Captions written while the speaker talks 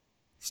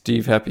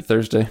Steve, happy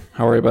Thursday.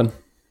 How are you,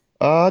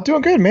 bud?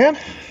 Doing good, man.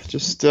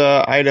 Just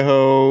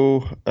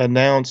Idaho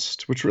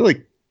announced, which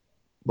really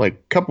like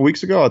a couple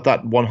weeks ago, I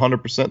thought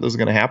 100% this was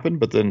going to happen,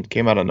 but then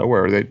came out of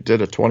nowhere. They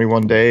did a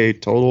 21-day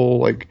total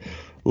like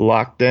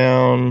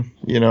lockdown,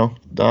 Yeah.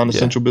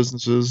 non-essential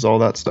businesses, all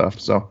that stuff.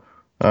 So,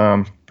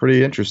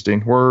 pretty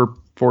interesting. We're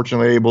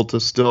fortunately able to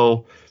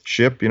still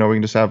ship. We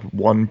can just have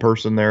one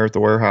person there at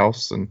the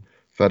warehouse, and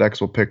FedEx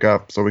will pick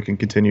up, so we can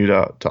continue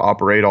to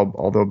operate,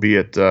 although be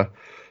at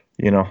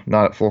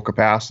not at full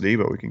capacity,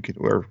 but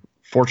we're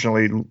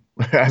fortunately,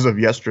 as of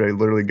yesterday,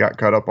 literally got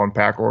caught up on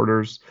pack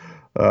orders.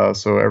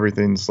 So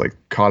everything's like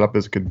caught up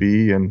as it could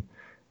be. And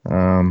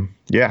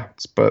yeah,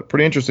 but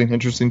pretty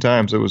interesting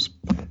times. It was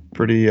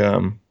pretty,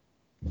 I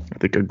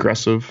think,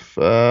 aggressive,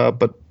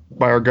 but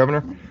by our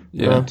governor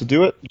Yeah. to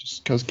do it,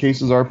 just because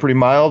cases are pretty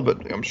mild,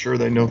 but I'm sure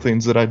they know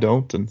things that I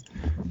don't. And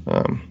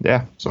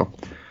yeah, so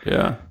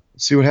Yeah.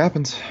 see what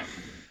happens.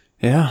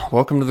 Yeah.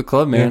 Welcome to the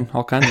club, Yeah. man.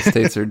 All kinds of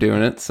states are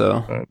doing it.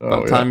 So Oh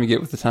about yeah. time you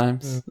get with the Yeah.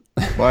 times.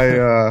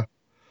 My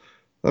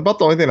about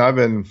the only thing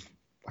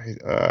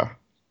I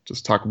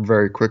just talk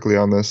very quickly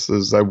on this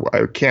is I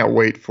can't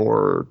wait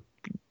for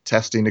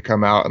testing to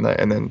come out,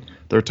 and then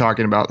they're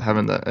talking about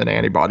having an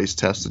antibodies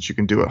test that you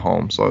can do at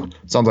home. So it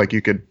sounds like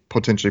you could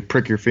potentially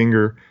prick your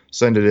finger,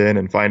 send it in,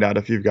 and find out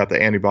if you've got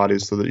the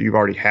antibodies, so that you've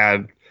already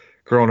had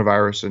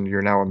coronavirus and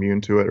you're now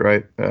immune to it,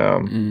 right? So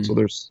Mm,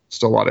 there's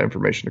still a lot of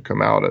information to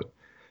come out. It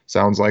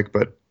sounds like,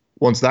 but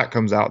once that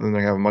comes out, then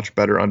they have a much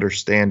better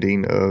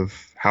understanding of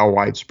how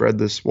widespread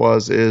this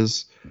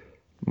is.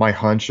 My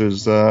hunch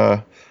is,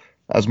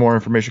 as more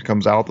information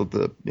comes out, that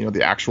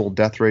the actual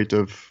death rate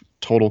of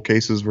total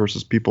cases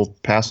versus people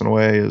passing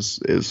away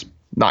is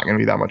not going to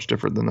be that much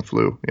different than the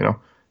flu. You're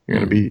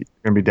going to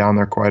mm. be down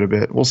there quite a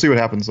bit. We'll see what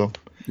happens though.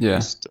 Yeah.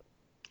 Just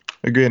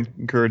again,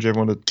 encourage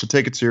everyone to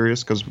take it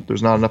serious, because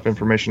there's not enough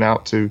information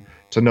out to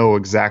know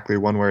exactly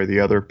one way or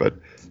the other. But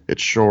it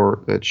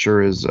sure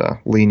is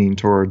leaning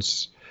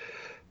towards,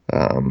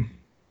 um,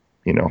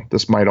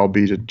 this might all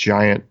be a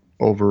giant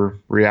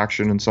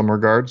overreaction in some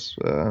regards.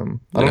 I don't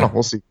know. Yeah.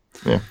 We'll see.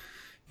 Yeah.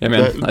 Yeah,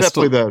 man. I Definitely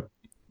still,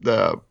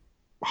 the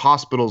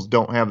hospitals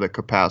don't have the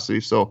capacity.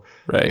 So,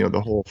 right.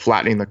 the whole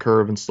flattening the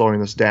curve and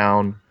slowing this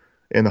down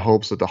in the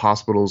hopes that the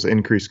hospitals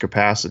increase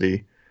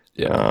capacity,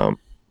 Yeah. um,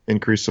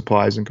 increase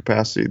supplies and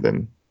capacity,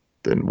 then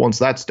once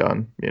that's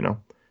done,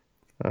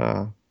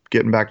 uh,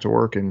 getting back to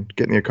work and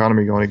getting the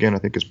economy going again, I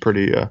think is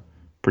pretty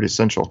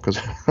essential, because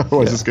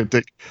otherwise Yeah. it's going to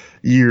take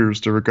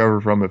years to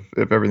recover from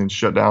if everything's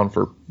shut down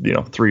for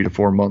 3 to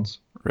 4 months.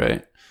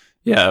 Right.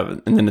 Yeah.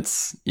 And then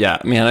yeah,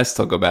 man, I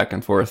still go back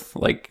and forth,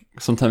 like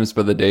sometimes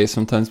by the day,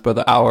 sometimes by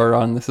the hour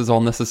on this is all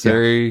Yeah,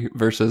 necessary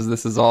versus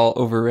this is all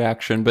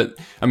overreaction. But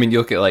I mean, you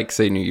look at like,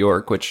 say, New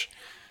York, which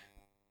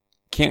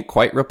can't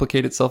quite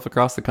replicate itself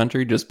across the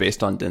country just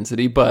based on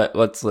density, but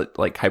let's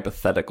like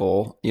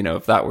hypothetical,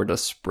 if that were to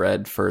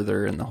spread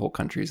further and the whole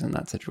country's in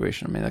that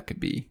situation, I mean, that could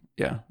be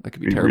be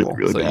really terrible.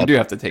 really So you bad. do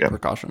have to take Yeah,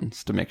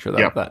 precautions to make sure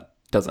yeah, that that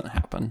doesn't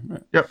happen,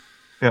 right, yep,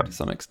 yep. to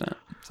some extent.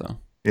 So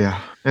Yeah,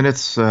 and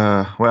it's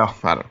well,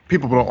 I don't.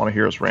 People don't want to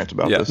hear us rant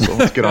about yeah. this, so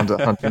let's get on to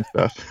hunting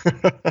stuff.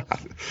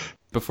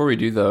 Before we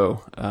do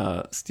though,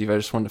 Steve, I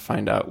just wanted to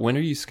find out, when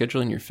are you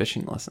scheduling your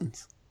fishing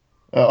lessons?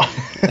 Oh,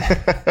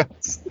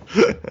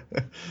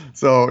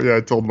 so yeah,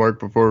 I told Mark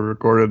before we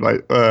recorded.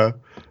 I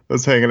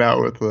was hanging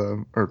out with,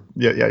 or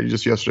yeah,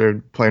 just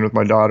yesterday playing with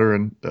my daughter,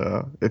 and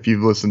if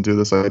you've listened to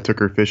this, I took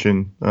her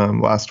fishing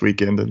last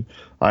weekend, and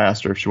I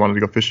asked her if she wanted to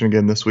go fishing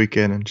again this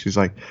weekend, and she's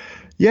like,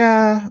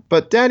 "Yeah,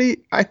 but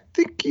Daddy, I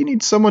think you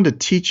need someone to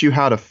teach you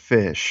how to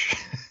fish."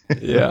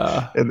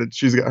 Yeah. And then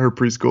she's got her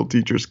preschool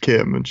teacher's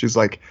Kim, and she's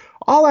like,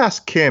 "I'll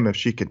ask Kim if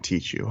she can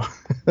teach you."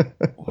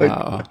 Like,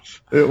 Wow.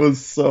 it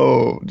was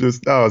so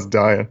just, I was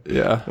dying.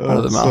 Yeah. Out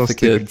of the So mouth of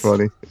stinking kids.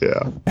 funny.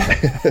 Yeah.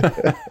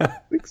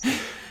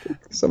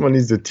 Someone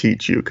needs to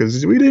teach you,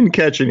 because we didn't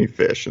catch any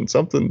fish, and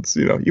something's,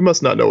 you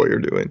must not know what you're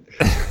doing.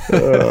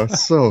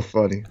 So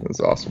funny. It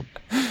was awesome.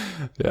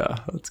 Yeah,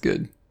 that's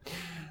good.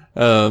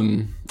 All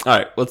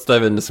right, let's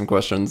dive into some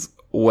questions.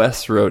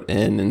 Wes wrote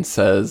in and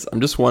says,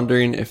 I'm just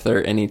wondering if there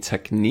are any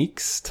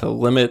techniques to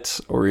limit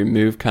or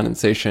remove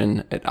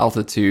condensation at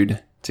altitude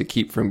to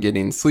keep from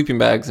getting sleeping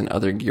bags and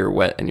other gear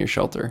wet in your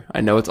shelter. I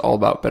know it's all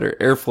about better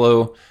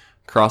airflow,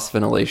 cross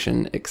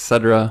ventilation,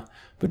 etc.,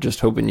 but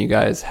just hoping you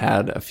guys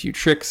had a few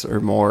tricks or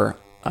more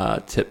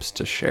tips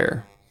to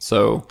share.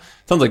 So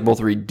it sounds like both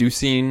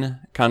reducing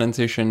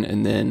condensation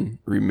and then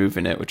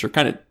removing it, which are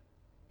kind of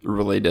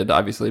related,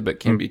 obviously, but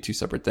can Mm. be two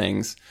separate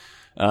things.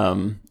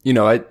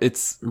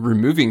 It's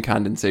removing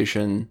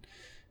condensation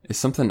is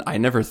something I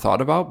never thought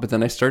about, but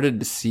then I started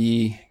to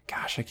see,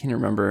 gosh, I can't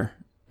remember.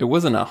 It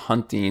wasn't a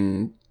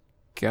hunting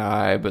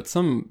guy, but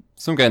some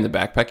guy in the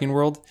backpacking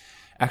world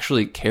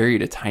actually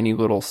carried a tiny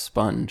little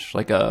sponge,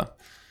 like a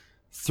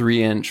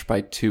 3 inch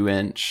by 2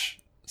 inch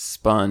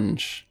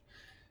sponge.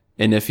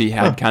 And if he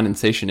Huh. had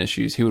condensation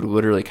issues, he would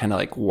literally kind of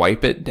like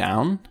wipe it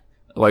down,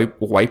 like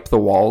wipe the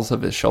walls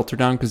of his shelter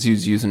down, because he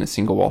was using a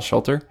single wall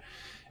shelter.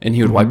 and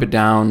he would wipe it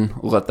down,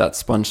 let that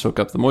sponge soak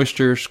up the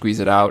moisture, squeeze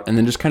it out, and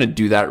then just kind of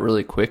do that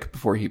really quick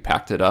before he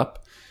packed it up.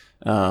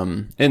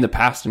 In the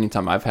past,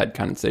 anytime I've had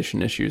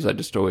condensation issues, I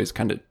just always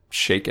kind of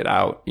shake it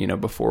out,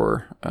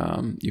 before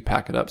you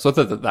pack it up. So I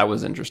thought that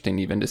was interesting,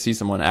 even to see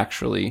someone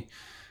actually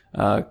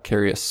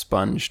carry a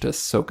sponge to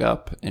soak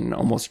up and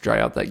almost dry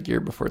out that gear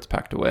before it's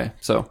packed away.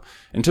 So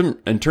in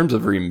terms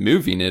of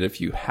removing it, if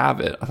you have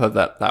it, I thought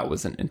that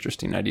was an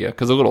interesting idea,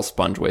 because a little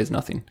sponge weighs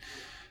nothing.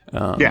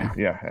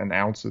 An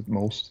ounce at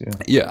most.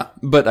 Yeah,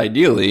 but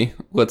ideally,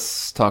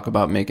 let's talk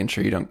about making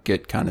sure you don't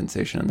get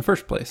condensation in the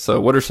first place. So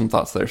what are some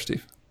thoughts there,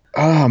 Steve?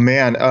 Oh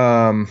man,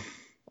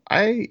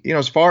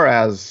 as far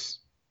as,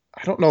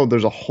 I don't know,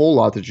 there's a whole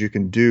lot that you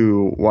can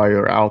do while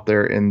you're out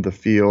there in the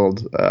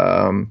field,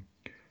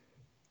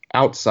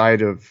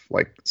 outside of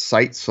like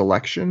site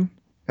selection.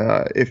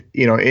 If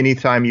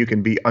anytime you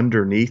can be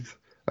underneath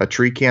a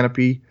tree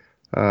canopy,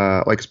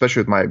 like especially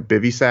with my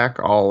bivy sack,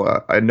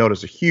 I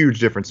notice a huge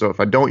difference. So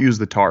if I don't use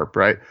the tarp,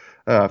 right,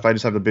 if I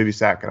just have the bivy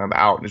sack and I'm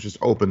out and it's just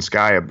open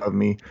sky above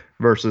me,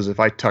 versus if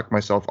I tuck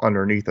myself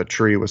underneath a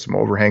tree with some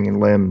overhanging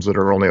limbs that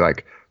are only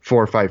like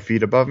 4 or 5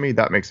 feet above me,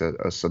 that makes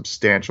a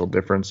substantial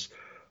difference.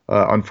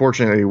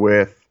 Unfortunately,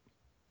 with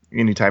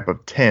any type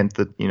of tent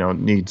that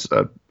needs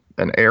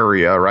an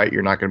area, right,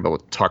 you're not going to be able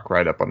to tuck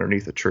right up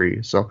underneath a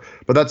tree. So,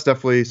 but that's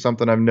definitely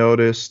something I've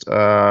noticed.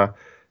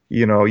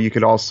 You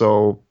could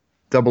also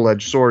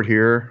double-edged sword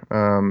here,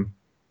 and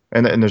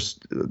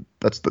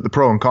that's the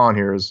pro and con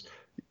here is,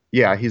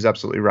 yeah, he's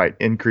absolutely right.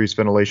 Increased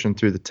ventilation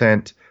through the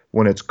tent.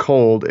 When it's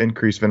cold,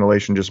 increased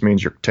ventilation just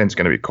means your tent's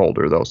going to be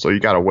colder, though. So you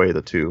got to weigh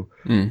the two.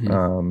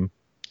 Mm-hmm.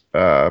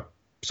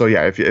 So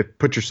yeah, if you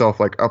put yourself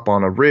like up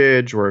on a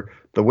ridge where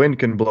the wind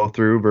can blow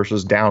through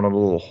versus down in a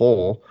little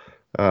hole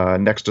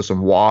next to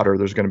some water,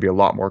 there's going to be a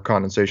lot more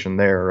condensation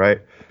there, right?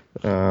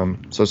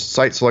 So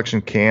site selection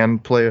can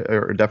play,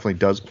 or definitely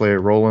does play a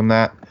role in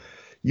that.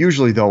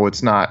 Usually, though,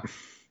 it's not.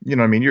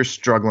 You're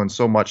struggling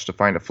so much to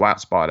find a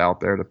flat spot out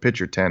there to pitch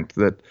your tent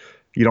that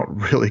you don't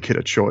really get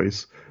a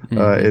choice.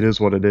 Mm-hmm. It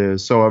is what it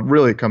is. So it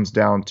really comes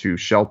down to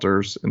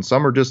shelters, and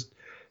some are just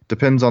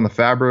depends on the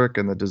fabric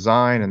and the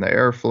design and the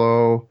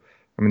airflow.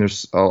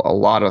 There's a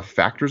lot of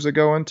factors that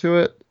go into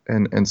it,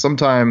 and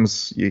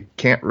sometimes you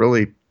can't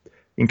really.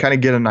 You can kind of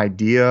get an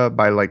idea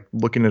by like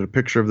looking at a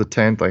picture of the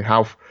tent, like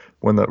how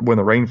when the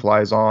rain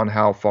flies on,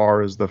 how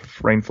far is the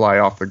rain fly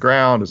off the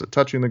ground? Is it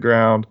touching the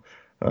ground?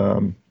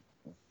 Do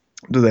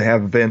they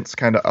have vents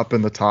kind of up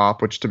in the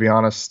top? Which, to be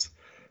honest,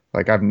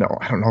 like I don't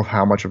know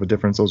how much of a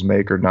difference those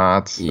make or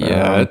not.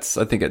 Yeah,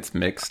 I think it's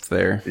mixed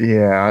there.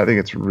 Yeah, I think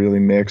it's really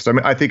mixed.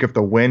 I think if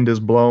the wind is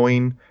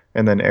blowing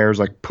and then air's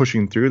like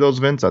pushing through those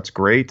vents, that's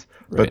great.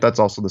 Right. But that's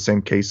also the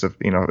same case of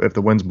if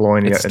the wind's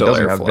blowing, it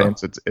doesn't have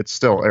vents. It's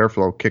still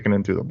airflow kicking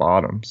in through the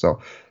bottom. So,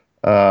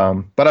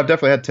 but I've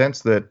definitely had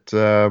tents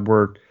that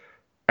were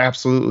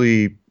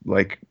absolutely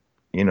like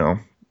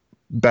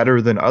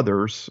better than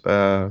others.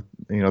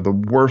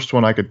 The worst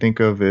one I could think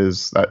of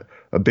is that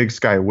a Big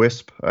Sky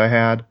Wisp I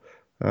had.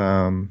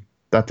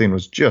 That thing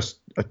was just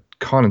a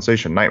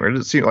condensation nightmare.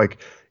 It seemed like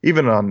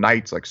even on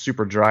nights, like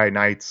super dry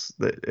nights,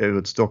 that it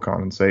would still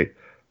condensate.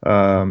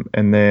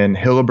 And then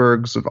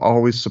Hillebergs have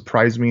always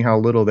surprised me how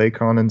little they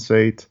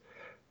condensate.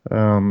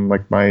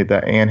 Like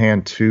the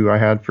Anhan 2 I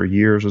had for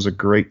years was a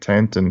great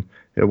tent and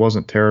it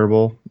wasn't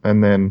terrible.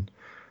 And then,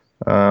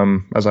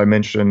 as I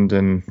mentioned,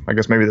 and I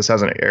guess maybe this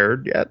hasn't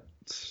aired yet,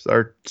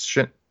 our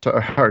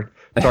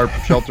tarp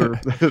shelter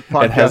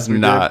podcast. It has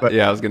not.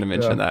 I was going to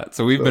mention that.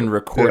 So we've been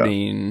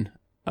recording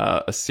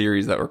a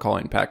series that we're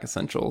calling Pack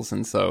Essentials.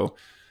 And so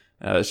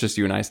it's just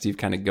you and I, Steve,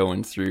 kind of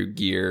going through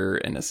gear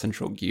and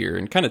essential gear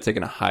and kind of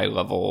taking a high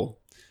level.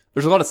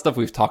 There's a lot of stuff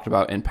we've talked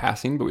about in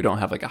passing, but we don't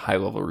have like a high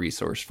level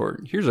resource for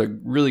it. Here's a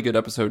really good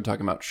episode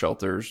talking about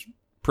shelters,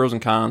 pros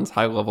and cons,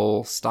 high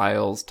level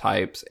styles,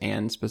 types,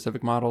 and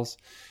specific models.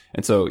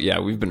 And so, yeah,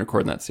 we've been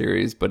recording that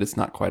series, but it's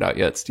not quite out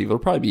yet, Steve.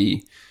 It'll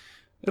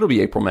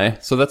be April, May.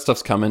 So that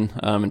stuff's coming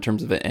in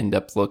terms of an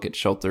in-depth look at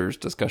shelters,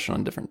 discussion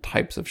on different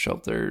types of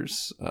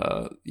shelters,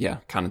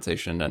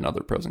 condensation and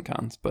other pros and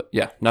cons. But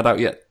yeah, not out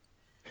yet.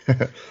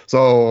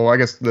 So I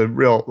guess the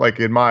real, like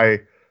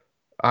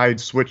I'd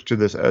switched to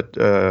this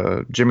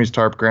Jimmy's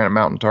tarp, Granite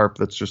Mountain tarp,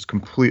 that's just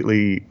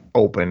completely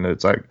open.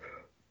 It's like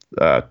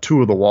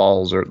two of the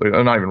walls are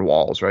not even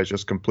walls, right? It's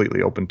just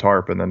completely open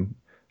tarp. And then,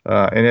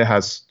 and it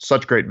has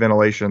such great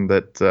ventilation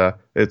that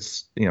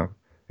it's, in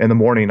the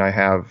morning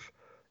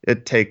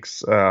it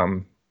takes,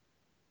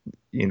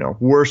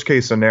 worst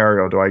case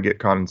scenario, do I get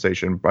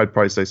condensation? I'd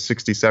probably say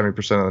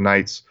 60-70% of the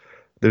nights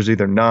there's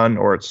either none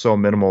or it's so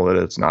minimal that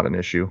it's not an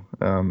issue.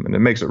 And it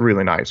makes it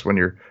really nice when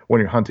you're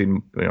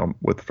hunting,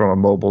 from a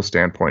mobile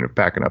standpoint of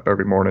packing up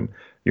every morning.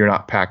 You're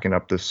not packing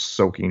up this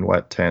soaking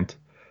wet tent.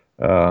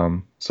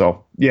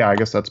 So yeah, I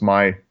guess that's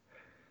my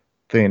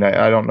thing.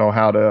 I don't know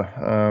how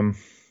to.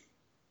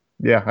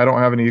 I don't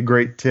have any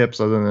great tips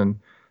other than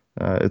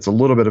it's a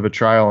little bit of a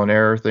trial and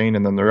error thing,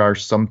 and then there are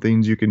some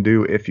things you can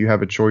do if you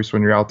have a choice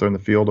when you're out there in the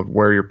field of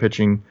where you're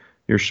pitching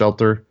your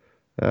shelter.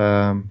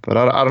 But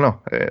I don't know.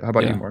 How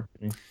about you, Mark?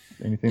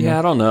 Anything Yeah, there?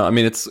 I don't know. I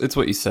mean, it's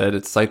what you said.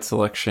 It's site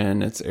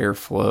selection, it's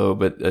airflow,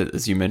 but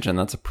as you mentioned,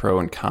 that's a pro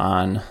and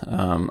con.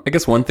 I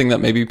guess one thing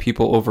that maybe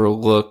people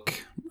overlook,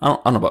 I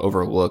don't know about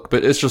overlook,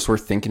 but it's just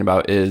worth thinking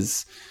about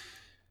is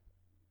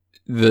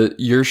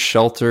your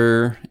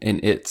shelter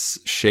and its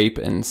shape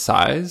and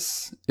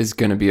size is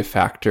going to be a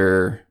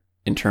factor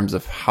in terms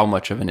of how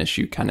much of an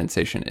issue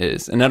condensation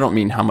is. And I don't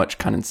mean how much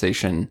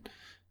condensation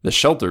the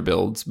shelter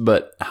builds,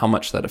 but how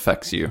much that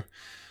affects you.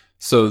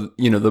 So,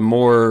 the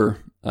more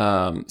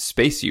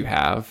space you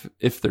have,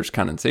 if there's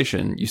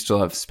condensation, you still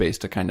have space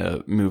to kind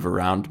of move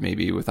around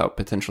maybe without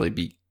potentially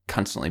be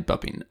constantly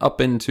bumping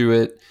up into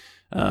it.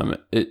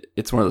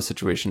 It's one of those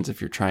situations if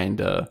you're trying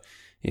to,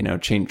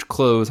 change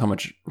clothes, how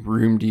much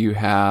room do you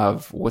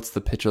have? What's the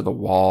pitch of the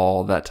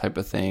wall? That type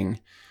of thing.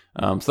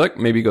 So that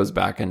maybe goes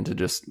back into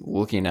just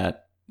looking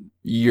at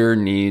your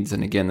needs.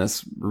 And again,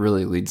 this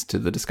really leads to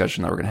the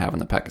discussion that we're going to have in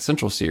the Pack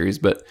Essential series,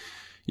 but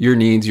your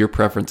needs, your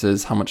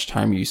preferences, how much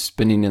time are you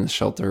spending in the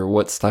shelter?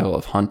 What style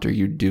of hunt are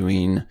you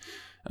doing?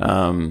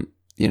 Are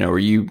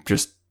you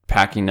just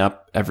packing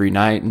up every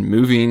night and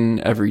moving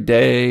every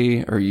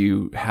day? Or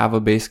you have a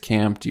base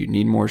camp? Do you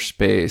need more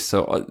space?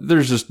 So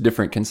there's just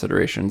different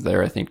considerations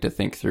there, I think, to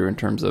think through in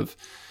terms of,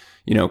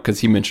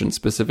 because he mentioned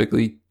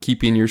specifically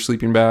keeping your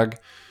sleeping bag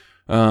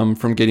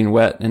from getting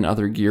wet and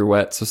other gear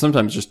wet. So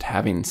sometimes just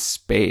having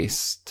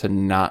space to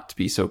not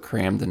be so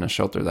crammed in a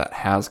shelter that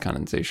has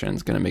condensation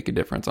is going to make a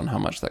difference on how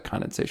much that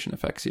condensation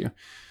affects you.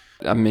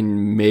 I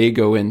mean, may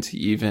go into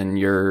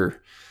even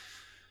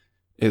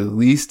at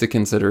least a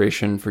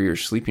consideration for your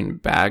sleeping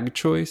bag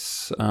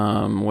choice,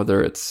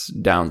 whether it's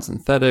down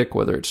synthetic,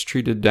 whether it's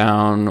treated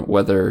down,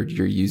 whether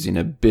you're using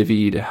a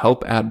bivy to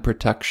help add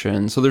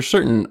protection. So there's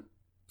certain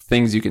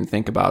things you can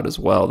think about as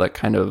well that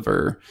kind of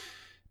are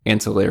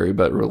ancillary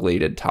but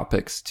related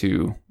topics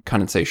to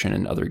condensation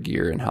and other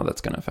gear and how that's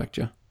going to affect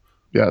you.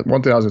 Yeah,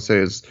 one thing I was gonna say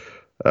is,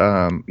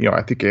 I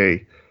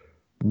think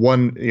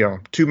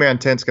two-man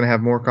tent's gonna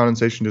have more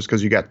condensation just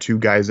because you got two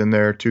guys in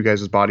there, two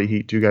guys' body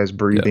heat, two guys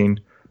breathing.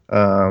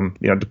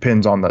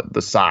 Depends on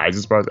the size.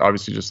 It's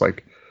obviously just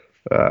like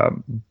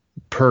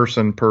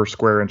person per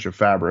square inch of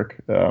fabric.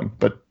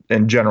 But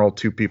in general,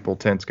 two people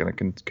tent's gonna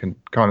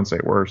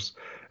condensate worse.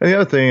 And the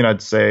other thing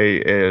I'd say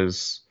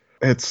is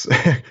it's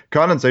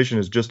condensation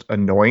is just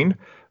annoying.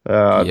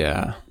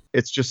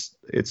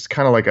 It's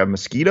kind of like a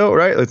mosquito,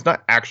 right? It's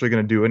not actually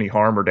going to do any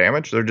harm or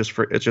damage. It's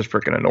just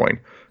freaking annoying.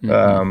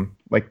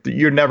 Mm-hmm.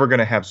 You're never going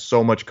to have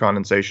so much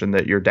condensation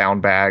that your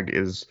down bag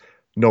is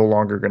no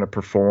longer going to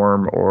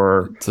perform,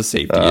 or it's a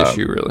safety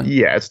issue, really.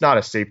 Yeah, it's not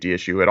a safety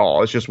issue at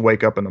all. It's just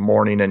wake up in the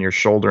morning and your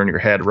shoulder and your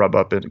head rub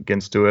up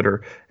against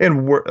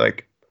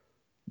it,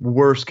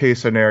 worst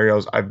case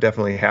scenarios, I've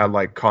definitely had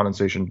like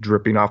condensation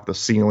dripping off the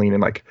ceiling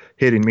and like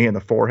hitting me in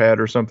the forehead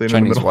or something Chinese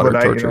in the middle water of the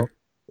night. Torture.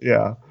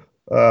 Yeah.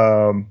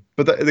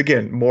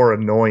 Again, more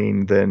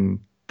annoying than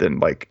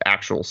like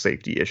actual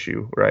safety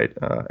issue, right?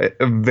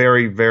 A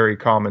very, very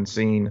common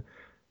scene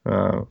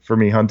for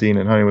me hunting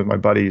with my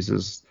buddies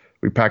is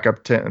we pack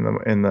up tent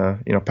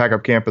pack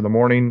up camp in the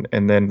morning,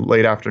 and then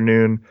late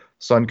afternoon,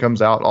 sun comes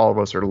out, all of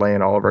us are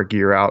laying all of our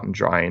gear out and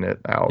drying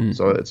it out. Mm-hmm.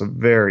 So it's a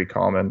very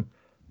common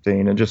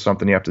thing and just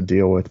something you have to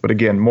deal with. But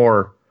again,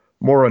 more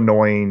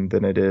annoying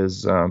than it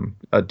is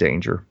a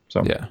danger.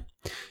 So yeah,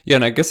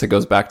 and I guess it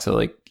goes back to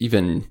like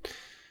even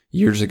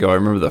years ago. I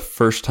remember the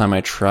first time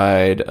I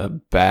tried a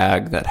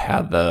bag that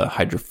had the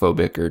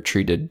hydrophobic or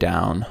treated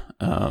down.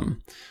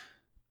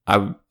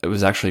 I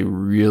was actually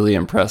really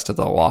impressed at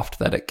the loft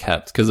that it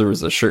kept, because there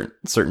was a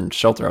certain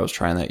shelter I was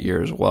trying that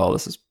year as well.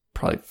 This is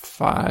probably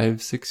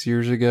 5-6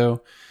 years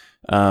ago.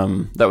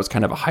 That was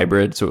kind of a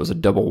hybrid. So it was a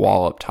double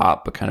wall up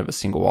top, but kind of a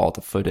single wall at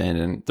the foot end.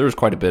 And there was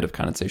quite a bit of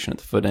condensation at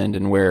the foot end.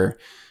 And where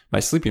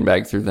my sleeping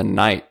bag through the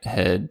night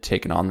had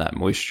taken on that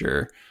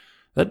moisture,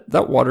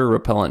 that water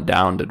repellent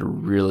down did a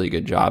really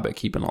good job at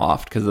keeping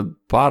loft, because the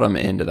bottom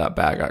end of that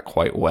bag got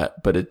quite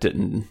wet, but it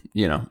didn't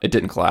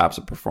collapse.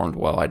 It performed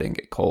well. I didn't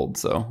get cold.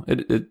 So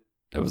it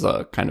was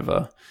a kind of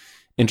a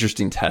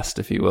interesting test,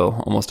 if you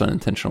will, almost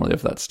unintentionally,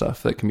 of that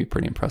stuff. That can be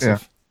pretty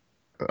impressive.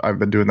 Yeah. I've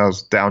been doing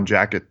those down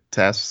jacket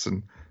tests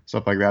and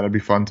stuff like that. It'd be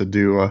fun to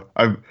do.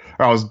 I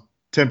was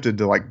tempted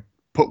to like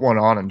put one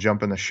on and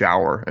jump in the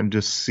shower and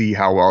just see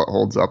how well it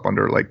holds up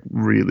under like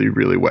really,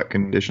 really wet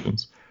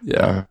conditions.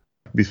 Yeah.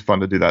 It'd be fun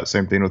to do that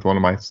same thing with one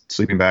of my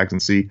sleeping bags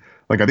and see,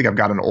 like, I think I've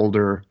got an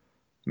older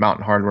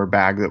Mountain Hardware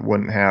bag that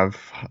wouldn't have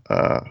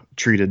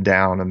treated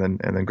down, and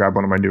then grab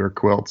one of my newer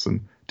quilts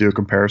and do a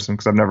comparison,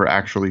 because I've never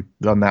actually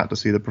done that to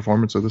see the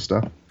performance of the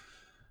stuff.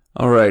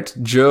 All right.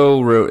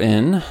 Joe wrote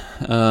in,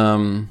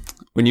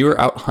 when you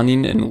are out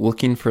hunting and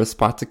looking for a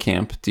spot to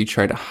camp, do you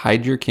try to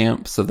hide your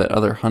camp so that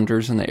other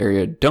hunters in the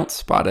area don't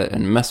spot it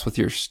and mess with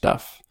your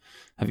stuff?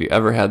 Have you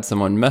ever had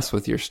someone mess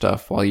with your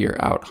stuff while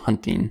you're out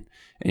hunting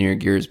and your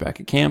gear is back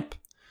at camp?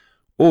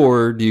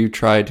 Or do you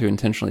try to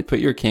intentionally put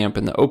your camp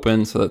in the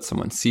open so that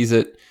someone sees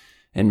it,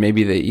 and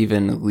maybe they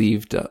even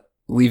leave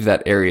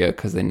that area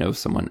because they know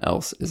someone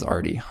else is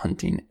already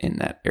hunting in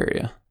that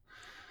area?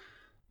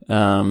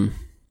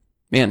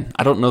 Man,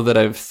 I don't know that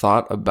I've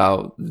thought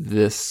about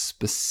this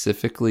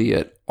specifically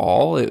at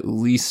all, at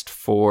least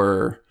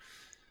for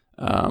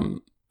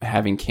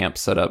having camp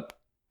set up,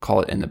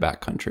 call it in the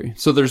backcountry.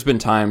 So there's been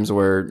times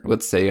where,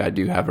 let's say I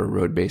do have a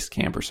road-based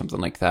camp or something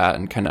like that,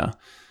 and kind of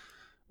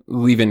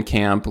leaving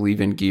camp,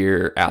 leaving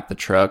gear at the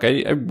truck.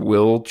 I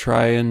will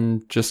try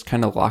and just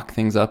kind of lock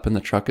things up in the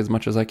truck as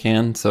much as I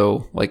can.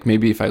 So like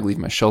maybe if I leave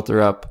my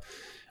shelter up,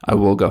 I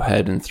will go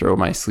ahead and throw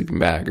my sleeping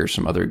bag or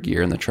some other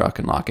gear in the truck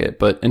and lock it.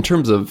 But in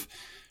terms of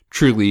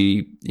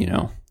truly,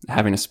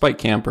 having a spike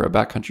camp or a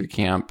backcountry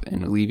camp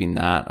and leaving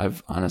that,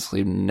 I've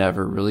honestly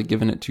never really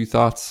given it two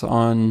thoughts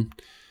on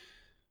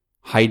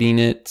hiding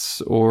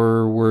it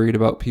or worried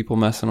about people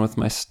messing with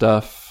my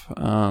stuff.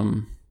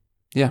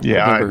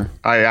 Yeah,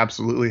 I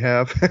absolutely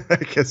have. I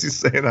guess you're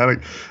saying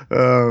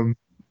that.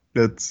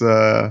 It's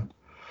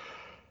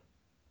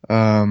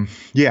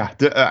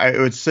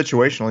it's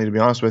situationally, to be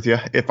honest with you.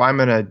 If I'm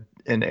in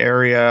an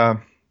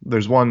area,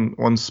 there's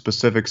one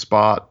specific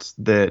spot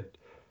that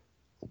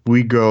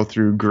we go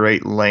through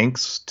great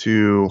lengths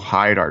to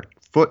hide our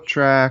foot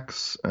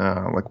tracks.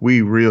 Like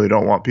we really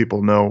don't want people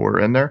to know we're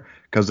in there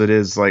because it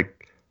is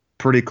like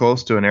pretty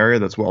close to an area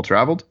that's well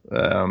traveled.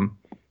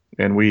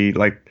 And we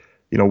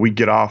we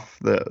get off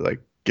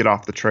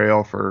the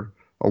trail for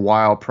a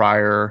while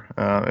prior,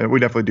 and we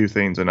definitely do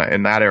things in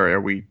that area.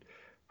 We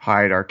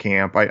hide our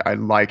camp. I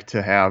like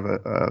to have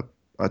a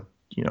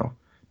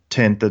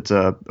tent that's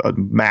a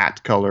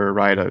matte color,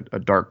 right? A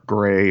dark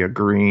gray, a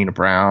green, a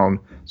brown,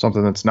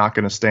 something that's not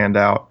going to stand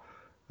out.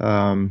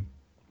 And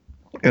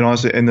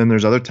also, and then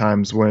there's other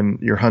times when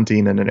you're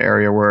hunting in an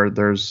area where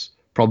there's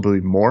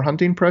probably more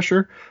hunting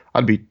pressure.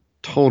 I'd be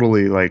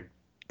totally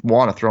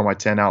want to throw my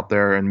tent out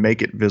there and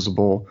make it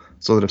visible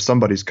so that if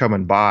somebody's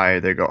coming by,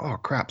 they go, "Oh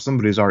crap,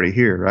 somebody's already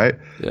here," right?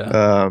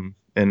 Yeah.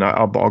 And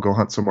I'll go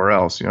hunt somewhere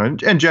else.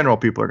 In general,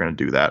 people are going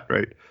to do that,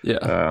 right?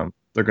 Yeah.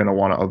 They're going to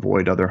want to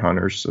avoid other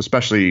hunters,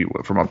 especially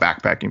from a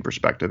backpacking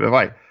perspective.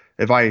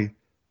 If I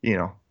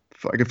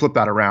could flip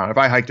that around. If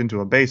I hiked into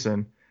a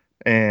basin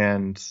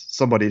and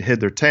somebody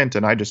hid their tent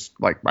and I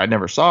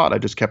never saw it, I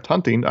just kept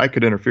hunting, I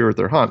could interfere with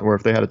their hunt. Or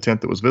if they had a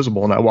tent that was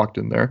visible and I walked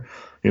in there,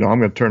 I'm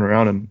going to turn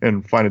around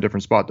and find a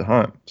different spot to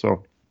hunt.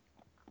 So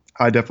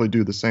I definitely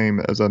do the same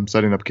as I'm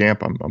setting up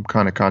camp. I'm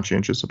kind of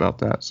conscientious about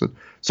that. So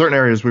certain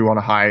areas we want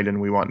to hide and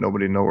we want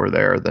nobody to know we're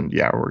there, then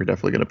yeah, we're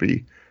definitely going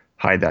to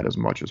hide that as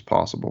much as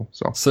possible.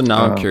 So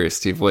now I'm curious,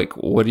 Steve,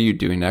 what are you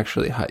doing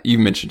actually? You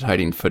mentioned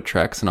hiding foot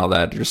tracks and all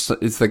that.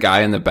 Is the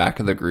guy in the back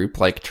of the group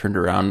turned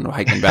around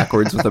hiking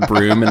backwards with a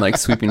broom and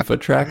sweeping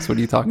foot tracks? What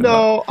are you talking about?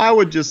 No, I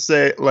would just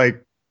say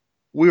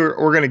we're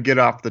going to get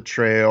off the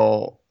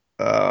trail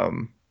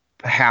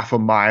half a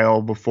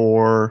mile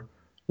before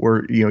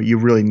you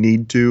really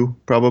need to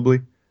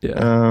probably.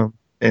 Yeah.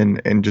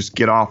 And just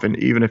get off. And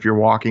even if you're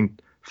walking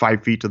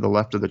 5 feet to the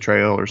left of the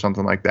trail or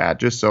something like that,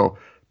 just so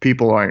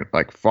people aren't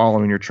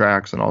following your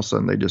tracks and all of a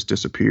sudden they just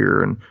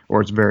disappear,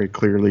 or it's very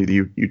clearly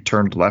you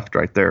turned left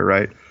right there,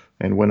 right,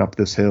 and went up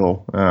this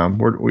hill.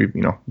 We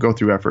go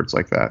through efforts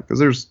like that because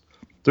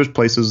there's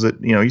places that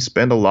you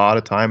spend a lot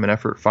of time and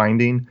effort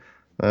finding.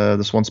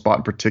 This one spot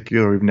in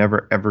particular, we've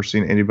never ever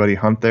seen anybody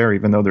hunt there,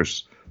 even though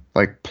there's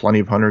plenty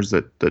of hunters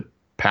that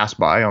pass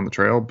by on the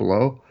trail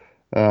below.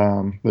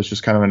 It's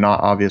just kind of a not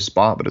obvious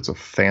spot, but it's a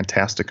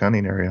fantastic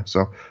hunting area.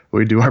 So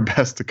we do our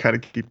best to kind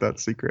of keep that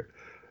secret.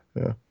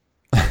 Yeah.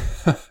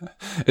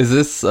 Is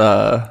this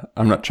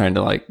I'm not trying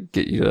to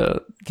get you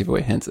to give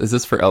away hints. Is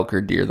this for elk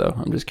or deer though?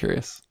 I'm just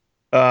curious.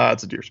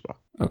 It's a deer spot.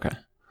 Okay.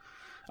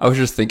 I was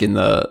just thinking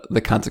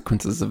the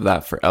consequences of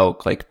that for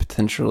elk,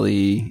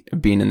 potentially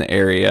being in the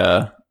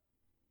area,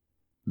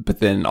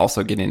 but then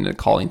also getting into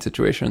calling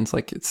situations.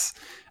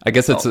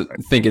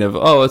 Thinking of,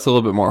 it's a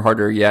little bit more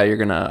harder. Yeah, you're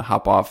gonna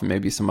hop off and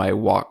maybe somebody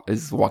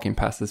is walking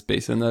past this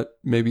basin that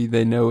maybe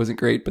they know isn't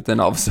great, but then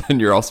all of a sudden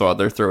you're also out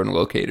there throwing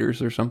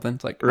locators or something.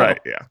 It's right,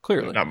 yeah,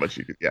 clearly there's not much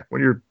you could. Yeah,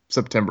 when you're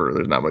September,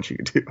 there's not much you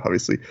can do,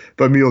 obviously.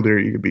 But mule deer,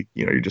 you could be,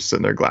 you're just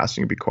sitting there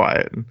glassing, you can be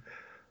quiet, and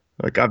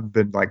I've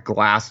been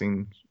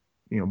glassing,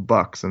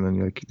 bucks, and then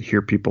you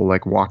hear people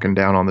walking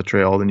down on the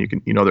trail, then you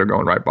can, they're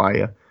going right by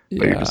you.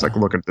 But you're just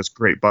looking at this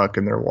great buck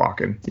and they're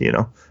walking,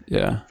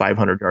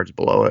 500 yards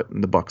below it.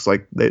 And the buck's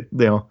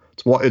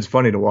it's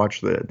funny to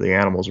watch the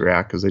animals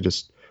react because they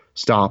just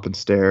stop and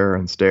stare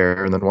and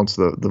stare. And then once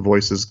the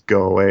voices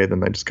go away,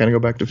 then they just kind of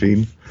go back to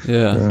feeding.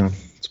 Yeah.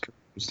 It's pretty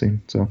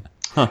interesting. So,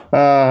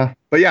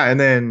 but yeah. And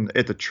then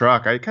at the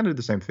truck, I kind of did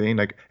the same thing.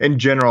 In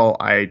general,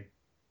 I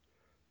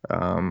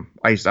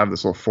used to have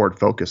this little Ford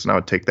Focus and I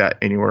would take that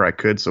anywhere I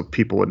could. So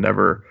people would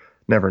never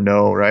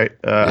know. Right.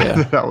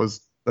 That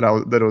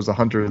it was a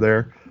hunter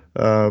there.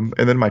 And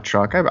then my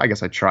truck, I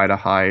guess I try to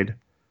hide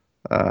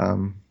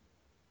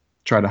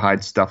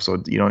stuff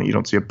so you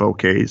don't see a bow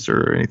case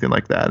or anything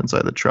like that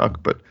inside the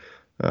truck. But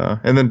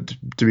and then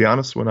to be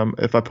honest,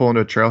 if I pull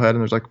into a trailhead and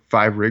there's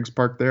 5 rigs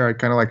parked there, I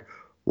kind of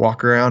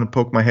walk around and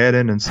poke my head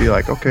in and see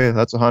okay,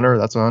 that's a hunter,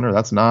 that's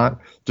not,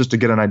 just to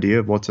get an idea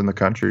of what's in the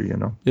country,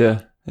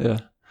 Yeah.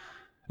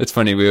 It's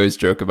funny, we always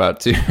joke about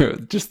too,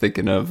 just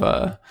thinking of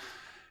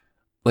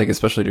like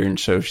especially during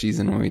show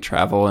season when we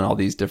travel and all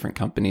these different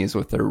companies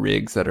with their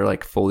rigs that are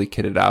like fully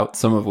kitted out,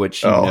 some of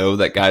which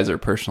that guys are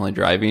personally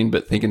driving,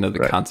 but thinking of the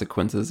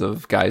consequences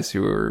of guys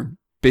who are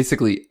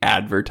basically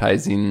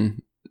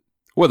advertising,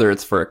 whether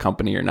it's for a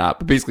company or not,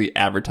 but basically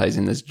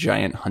advertising this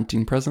giant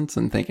hunting presence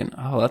and thinking,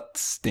 oh, that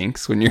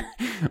stinks when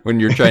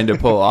you're trying to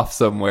pull off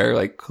somewhere.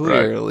 Like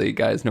clearly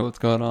guys know what's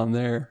going on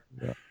there.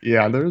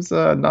 Yeah, there's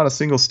not a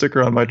single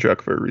sticker on my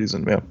truck for a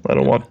reason, man. I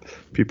don't want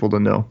people to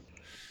know.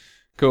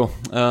 Cool.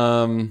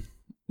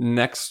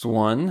 Next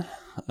one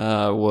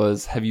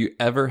was, have you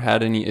ever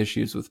had any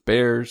issues with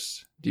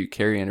bears? Do you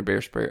carry any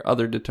bear spray or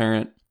other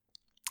deterrent?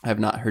 I have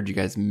not heard you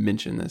guys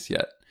mention this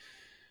yet.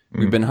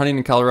 We've been hunting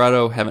in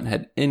Colorado, haven't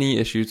had any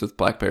issues with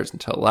black bears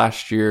until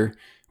last year.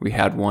 We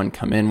had one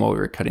come in while we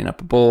were cutting up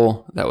a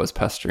bull that was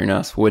pestering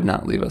us, would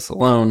not leave us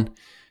alone.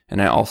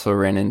 And I also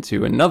ran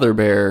into another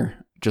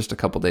bear just a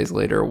couple days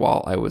later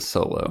while I was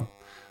solo.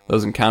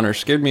 Those encounters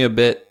scared me a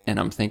bit, and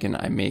I'm thinking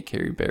I may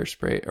carry bear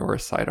spray or a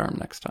sidearm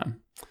next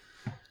time.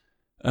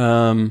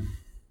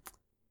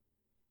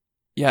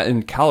 Yeah,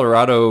 in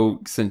Colorado,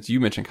 since you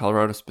mentioned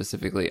Colorado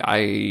specifically,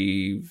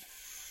 I've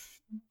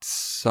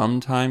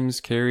sometimes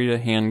carried a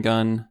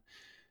handgun,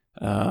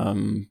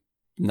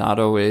 not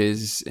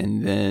always,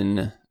 and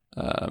then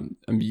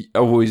I've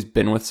always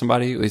been with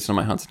somebody, at least on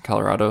my hunts in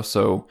Colorado,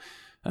 so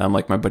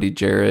like my buddy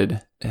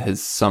Jared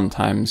has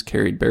sometimes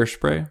carried bear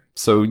spray.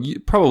 So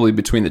probably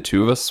between the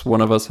two of us,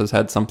 one of us has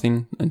had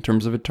something in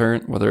terms of a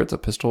deterrent, whether it's a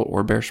pistol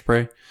or bear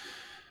spray.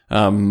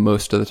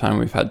 Most of the time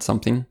we've had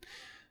something.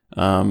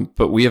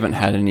 But we haven't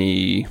had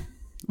any,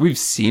 we've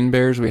seen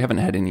bears. We haven't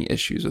had any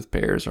issues with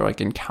bears or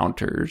like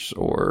encounters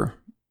or,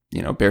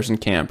 bears in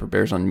camp or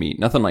bears on meat.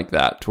 Nothing like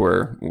that to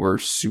where we're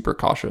super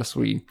cautious.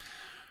 We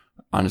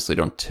honestly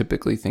don't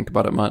typically think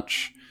about it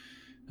much.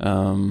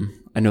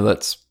 I know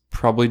that's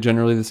probably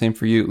generally the same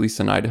for you, at least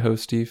in Idaho,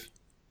 Steve.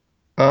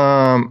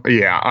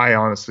 Yeah, I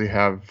honestly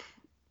have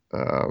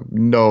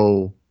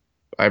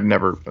I've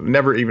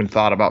never even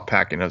thought about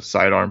packing a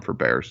sidearm for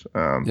bears.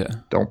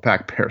 Don't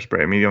pack bear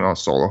spray. I mean, on a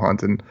solo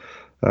hunt, and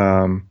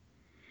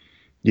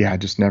it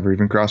just never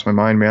even crossed my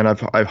mind, man.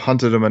 I've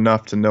hunted them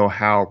enough to know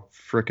how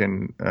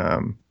freaking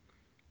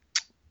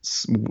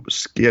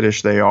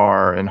skittish they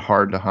are and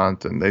hard to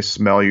hunt, and they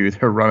smell you,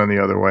 they're running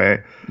the other way.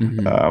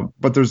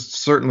 But there's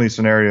certainly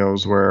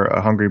scenarios where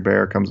a hungry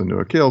bear comes into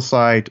a kill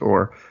site,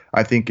 or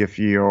I think if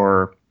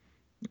you're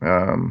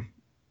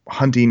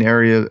hunting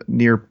area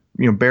near,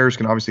 bears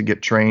can obviously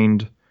get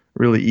trained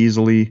really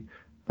easily.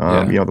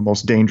 The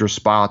most dangerous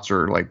spots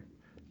are like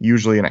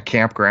usually in a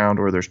campground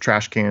where there's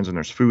trash cans and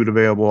there's food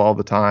available all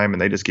the time,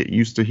 and they just get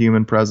used to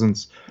human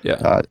presence.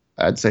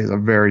 I'd say it's a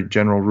very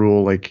general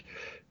rule, like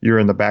you're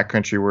in the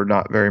backcountry where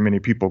not very many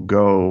people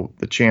go,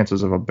 the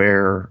chances of a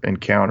bear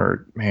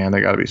encounter, man,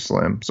 they got to be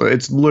slim. So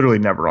it's literally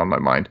never on my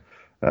mind.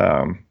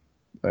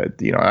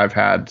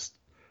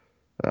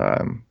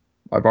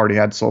 I've already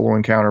had solo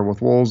encounter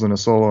with wolves and a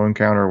solo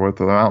encounter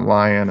with a mountain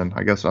lion, and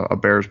I guess a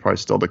bear is probably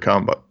still to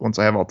come. But once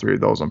I have all three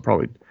of those, I'm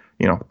probably,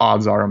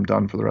 odds are I'm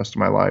done for the rest of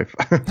my life.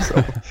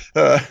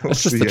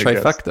 It's just the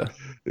trifecta.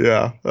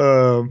 Yeah,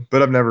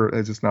 but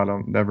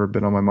never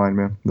been on my mind,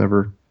 man.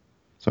 Never.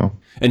 So.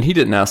 And he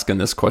didn't ask in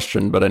this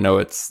question, but I know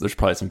there's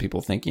probably some people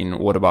thinking,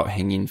 what about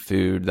hanging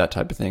food, that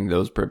type of thing,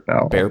 those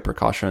bear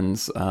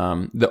precautions.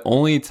 The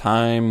only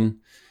time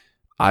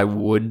I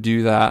would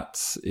do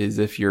that is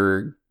if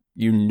you're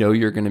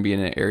going to be in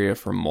an area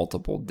for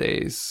multiple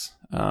days.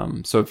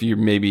 So if you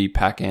maybe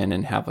pack in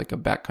and have like a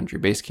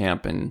backcountry base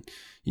camp and,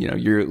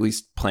 you're at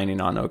least planning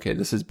on, okay,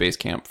 this is base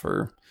camp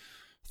for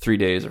 3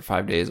 days or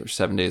 5 days or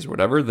 7 days or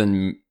whatever,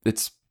 then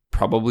it's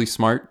probably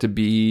smart to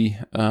be,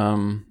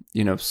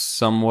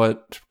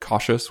 somewhat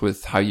cautious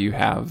with how you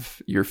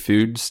have your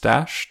food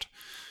stashed,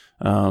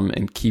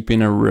 and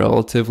keeping a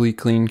relatively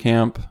clean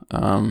camp.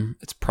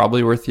 It's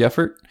probably worth the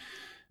effort.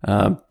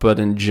 But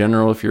in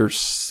general, if you're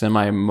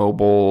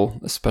semi-mobile,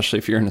 especially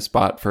if you're in a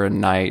spot for a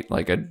night,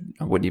 like I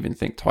wouldn't even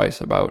think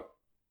twice about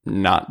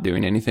not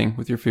doing anything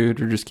with your food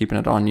or just keeping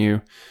it on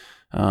you.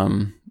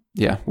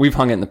 We've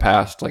hung it in the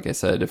past. Like I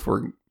said, if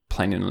we're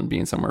planning on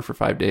being somewhere for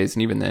 5 days,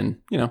 and even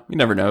then, you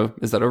never know.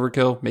 Is that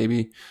overkill?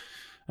 Maybe.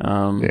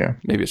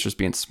 Maybe it's just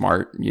being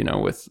smart,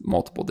 with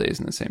multiple days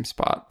in the same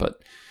spot.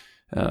 But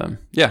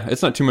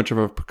it's not too much of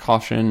a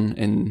precaution,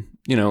 and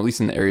at least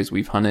in the areas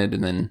we've hunted.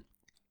 And then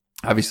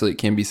obviously it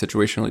can be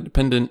situationally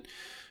dependent.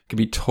 It could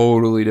be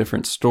totally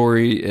different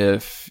story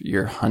if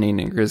you're hunting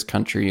in Grizz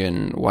country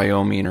in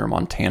Wyoming or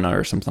Montana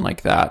or something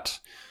like that.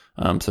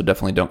 So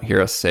definitely don't hear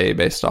us say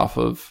based off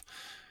of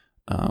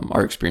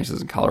our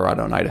experiences in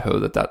Colorado and Idaho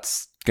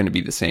that's going to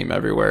be the same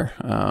everywhere.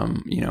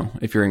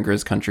 If you're in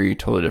Grizz country,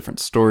 totally different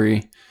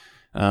story.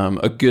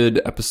 A good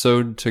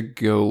episode to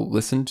go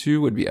listen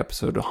to would be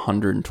episode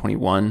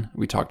 121.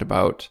 We talked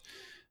about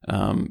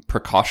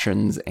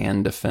precautions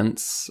and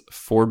defense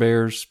for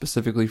bears,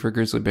 specifically for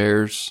grizzly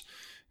bears.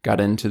 Got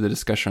into the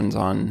discussions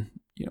on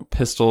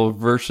pistol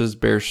versus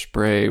bear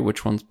spray,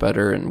 which one's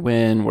better and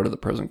when, what are the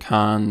pros and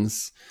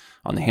cons,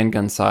 on the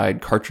handgun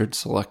side, cartridge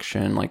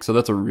selection. Like, so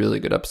that's a really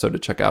good episode to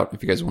check out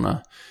if you guys want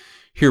to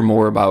hear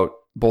more about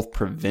both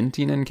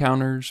preventing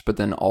encounters, but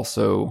then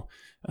also,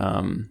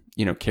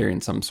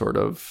 carrying some sort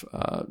of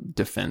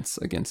defense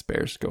against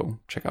bears. Go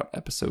check out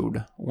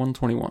episode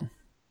 121.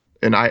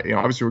 And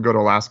obviously we go to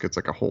Alaska, it's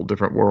like a whole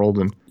different world,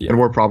 and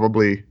we're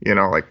probably,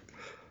 like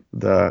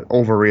the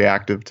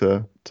overreactive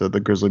to the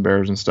grizzly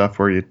bears and stuff,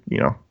 where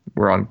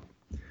we're on,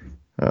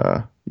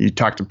 you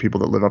talk to people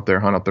that live up there,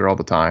 hunt up there all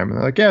the time, and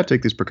they're like, yeah,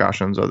 take these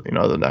precautions. Other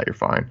than that, you're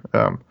fine.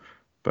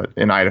 But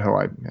in Idaho,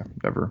 I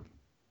don't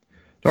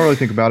really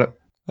think about it.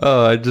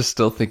 Oh, I just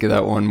still think of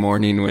that one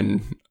morning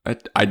when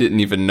I didn't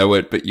even know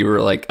it, but you were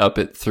like up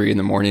at 3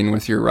 a.m.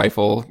 with your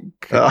rifle,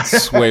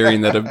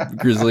 swearing that a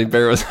grizzly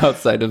bear was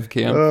outside of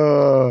camp.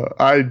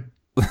 I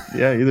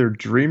either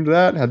dreamed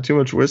that, had too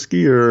much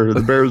whiskey, or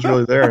the bear was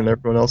really there and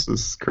everyone else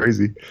is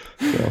crazy.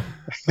 So.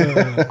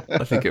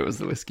 I think it was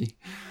the whiskey.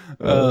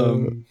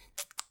 All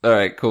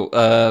right, cool.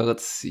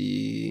 Let's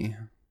see.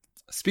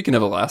 Speaking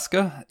of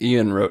Alaska,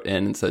 Ian wrote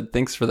in and said,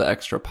 thanks for the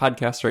extra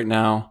podcast right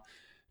now.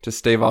 To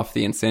stave off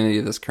the insanity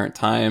of this current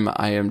time,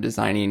 I am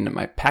designing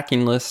my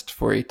packing list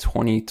for a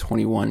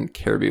 2021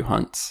 caribou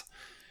hunt.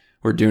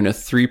 We're doing a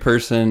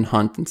 3-person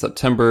hunt in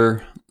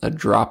September, a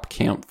drop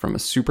camp from a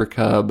super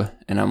cub,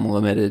 and I'm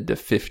limited to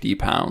 50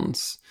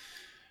 pounds.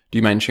 Do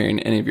you mind sharing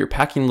any of your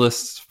packing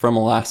lists from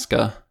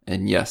Alaska?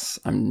 And yes,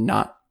 I'm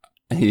not,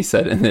 he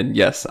said, and then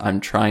yes,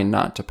 I'm trying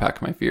not to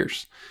pack my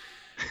fears.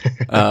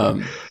 Yeah,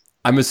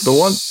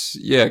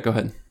 go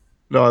ahead.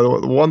 No,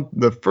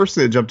 the first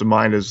thing that jumped to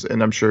mind is,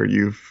 and I'm sure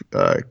you've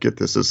get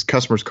this, is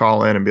customers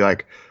call in and be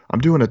like,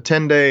 I'm doing a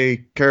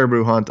 10-day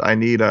caribou hunt. I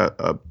need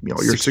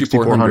your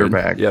 6,400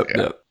 bag.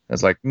 Yep.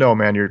 It's like, no,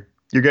 man, you're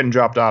getting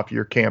dropped off.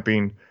 You're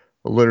camping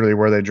literally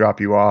where they drop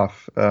you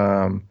off.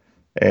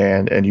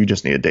 And you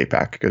just need a day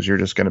pack because you're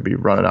just going to be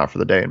running out for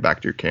the day and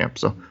back to your camp.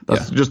 So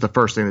that's just the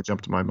first thing that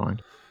jumped to my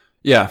mind.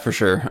 Yeah, for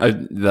sure.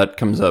 That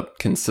comes up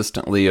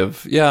consistently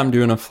of, I'm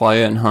doing a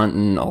fly-in hunt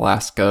in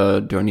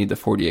Alaska. Do I need the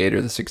 48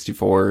 or the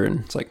 64?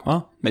 And it's like,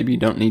 well, maybe you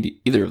don't need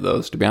either of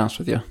those, to be honest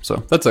with you.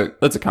 So that's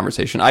a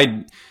conversation.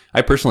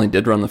 I personally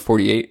did run the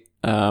 48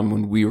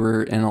 when we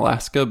were in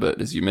Alaska,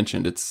 but as you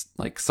mentioned, it's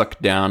like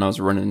sucked down. I was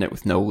running it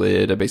with no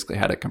lid. I basically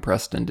had it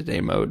compressed into day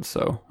mode.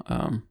 So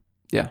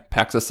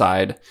packs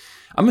aside.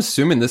 I'm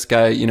assuming this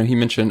guy, he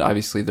mentioned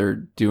obviously they're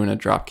doing a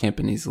drop camp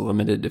and he's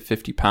limited to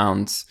 50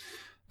 pounds.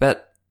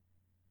 That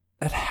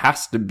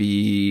has to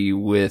be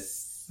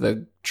with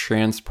the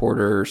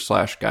transporter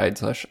 / guide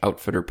 /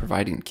 outfitter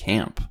providing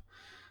camp.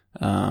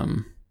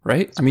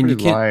 Right? It's you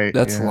can't, light,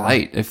 that's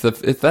light. If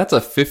that's a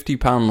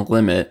 50-pound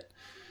limit,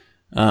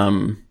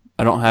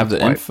 I don't have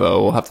the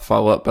info. We'll have to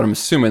follow up, but I'm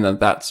assuming that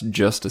that's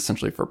just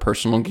essentially for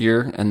personal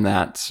gear, and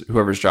that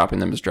whoever's dropping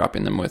them is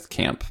dropping them with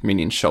camp,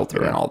 meaning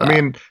shelter and all that.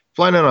 I mean,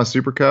 flying in on a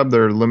Super Cub,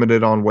 they're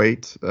limited on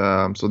weight,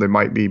 so they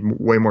might be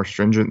way more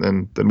stringent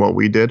than what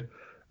we did.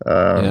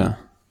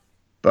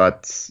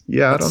 But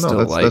I don't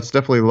know. That's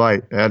definitely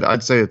light. And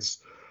I'd say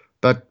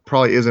that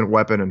probably isn't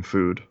weapon and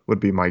food would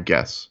be my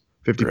guess.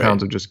 50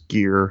 pounds of just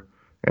gear,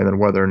 and then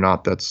whether or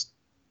not that's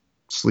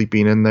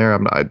sleeping in there,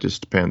 it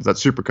just depends. That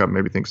Super Cub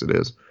maybe thinks it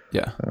is.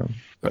 Yeah.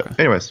 But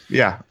anyways,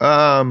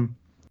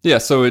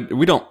 so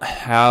we don't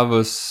have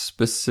a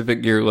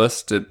specific gear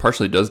list. It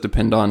partially does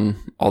depend on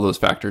all those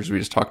factors we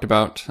just talked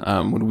about.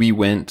 When we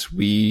went,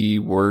 we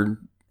were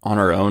on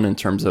our own in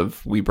terms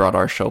of we brought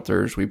our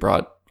shelters, we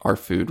brought our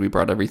food, we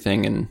brought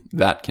everything, and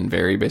that can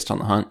vary based on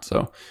the hunt.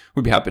 So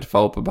we'd be happy to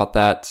follow up about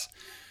that.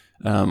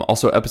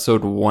 Also,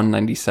 episode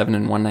 197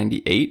 and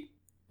 198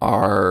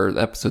 are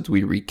the episodes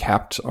we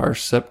recapped our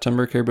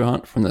September caribou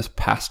hunt from this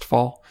past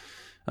fall.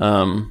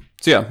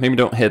 Maybe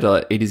don't hit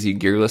a to Z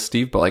gear list,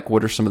 Steve, but like,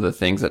 what are some of the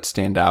things that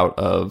stand out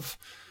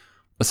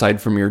aside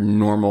from your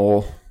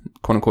normal,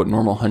 quote unquote,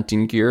 normal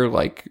hunting gear,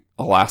 like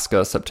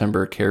Alaska,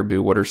 September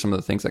caribou? What are some of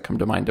the things that come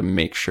to mind to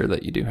make sure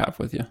that you do have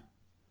with you?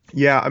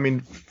 Yeah, I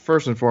mean,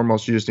 first and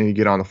foremost, you just need to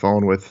get on the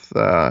phone with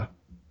the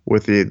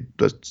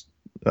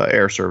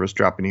air service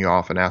dropping you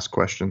off and ask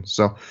questions.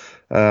 So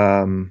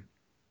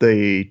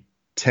the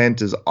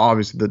tent is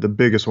obviously the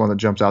biggest one that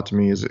jumps out to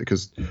me, is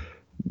because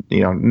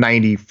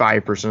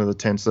 95% of the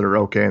tents that are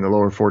okay in the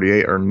lower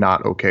 48 are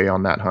not okay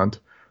on that hunt,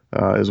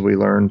 as we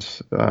learned,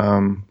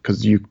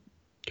 because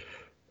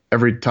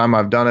every time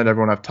I've done it,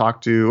 everyone I've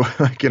talked to,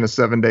 like in a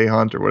 7-day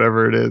hunt or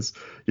whatever it is,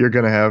 you're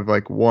going to have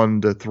like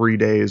 1 to 3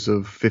 days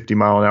of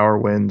 50-mile-an-hour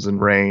winds and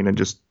rain and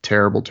just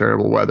terrible,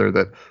 terrible weather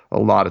that a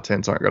lot of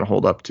tents aren't going to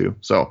hold up to.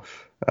 So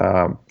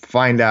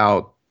find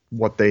out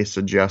what they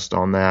suggest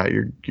on that.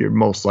 You're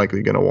most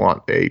likely going to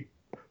want a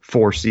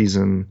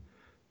 4-season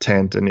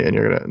tent, and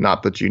you're going to,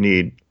 not that you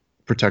need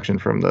protection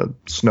from the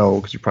snow,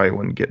 because you probably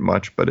wouldn't get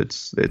much, but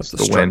it's the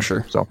structure.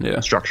 Wind.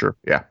 So structure.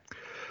 Yeah.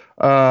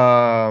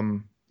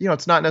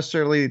 It's not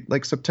necessarily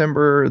like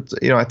September. It's,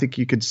 I think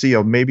you could see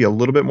maybe a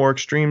little bit more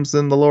extremes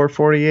than the lower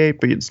 48,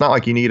 but it's not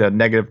like you need a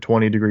negative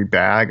 20-degree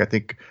bag. I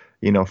think,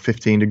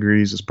 15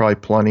 degrees is probably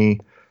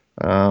plenty.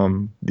 A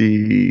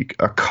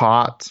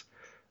cot,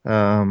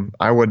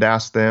 I would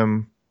ask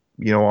them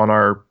on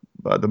our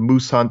the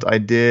moose hunt I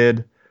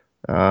did,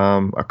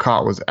 a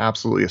cot was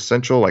absolutely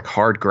essential. Like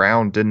hard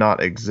ground did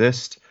not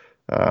exist.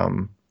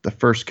 The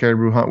first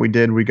caribou hunt we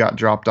did, we got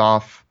dropped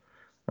off.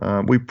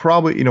 We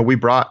probably, we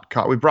brought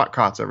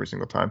cots every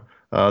single time.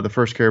 The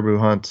first caribou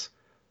hunt,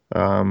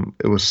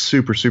 it was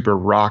super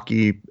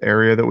rocky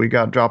area that we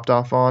got dropped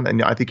off on,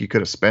 and I think you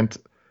could have spent,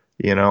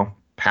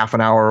 half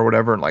an hour or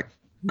whatever and like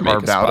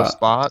carved out a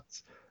spot,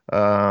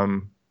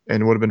 and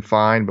it would have been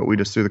fine. But we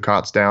just threw the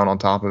cots down on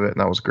top of it, and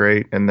that was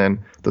great. And then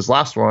this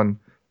last one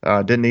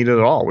didn't need it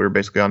at all. We were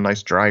basically on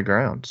nice dry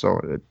ground, so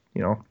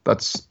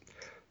that's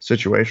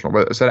situational.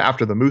 But I said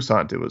after the moose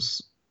hunt, it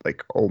was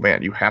like, oh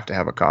man, you have to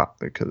have a cot,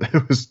 because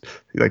it was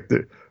like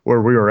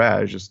where we were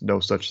at is just no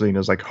such thing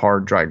as like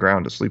hard dry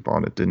ground to sleep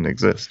on. It didn't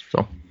exist.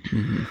 So,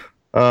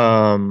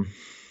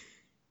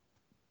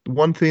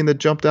 one thing that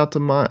jumped out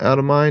of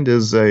mind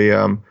is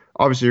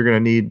obviously you're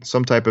going to need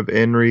some type of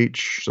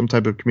inReach, some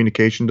type of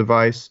communication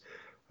device.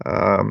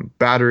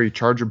 Battery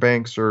charger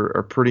banks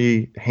are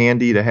pretty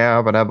handy to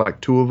have. I'd have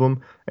like 2 of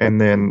them. And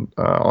then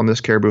on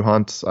this caribou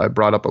hunt, I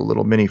brought up a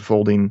little mini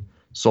folding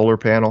solar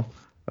panel.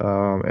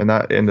 And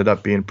that ended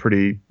up being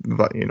pretty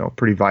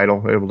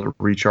vital, able to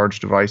recharge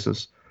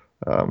devices.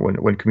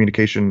 When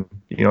communication,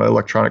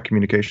 electronic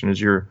communication is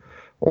your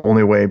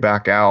only way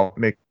back out,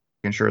 making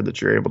sure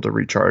that you're able to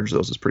recharge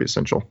those is pretty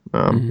essential.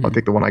 I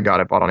think the one I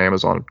bought on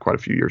Amazon quite a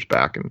few years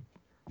back, and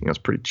it's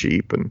pretty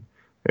cheap and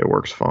it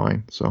works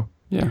fine. So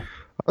yeah.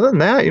 Other than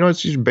that,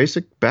 it's just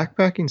basic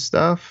backpacking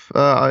stuff,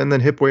 and then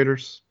hip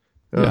waders,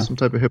 some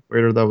type of hip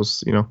wader. That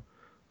was,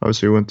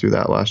 obviously we went through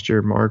that last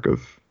year, Mark,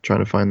 of trying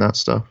to find that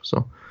stuff.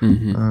 So,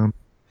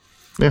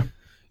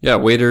 yeah,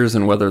 waders,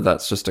 and whether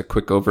that's just a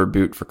quick over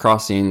boot for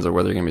crossings or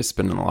whether you're going to be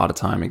spending a lot of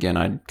time. Again,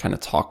 I'd kind of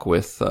talk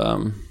with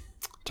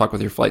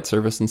your flight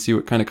service and see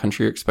what kind of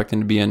country you're expecting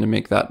to be in to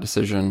make that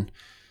decision.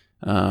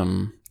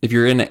 If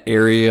you're in an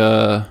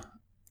area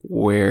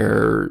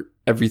where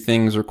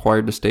everything's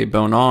required to stay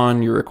bone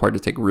on, you're required to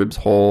take ribs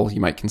whole,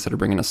 you might consider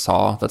bringing a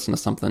saw. That's not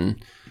something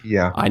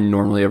I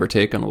normally ever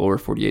take on lower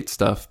 48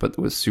 stuff, but it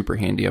was super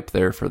handy up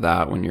there for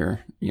that when you're,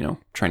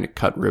 trying to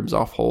cut ribs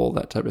off whole,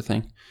 that type of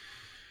thing.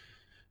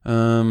 I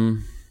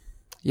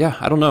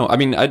don't know. I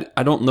mean,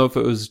 I don't know if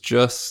it was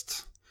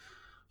just,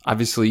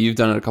 obviously you've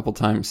done it a couple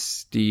times,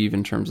 Steve,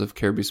 in terms of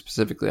caribou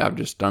specifically. I've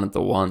just done it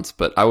the once,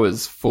 but I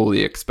was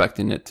fully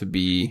expecting it to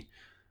be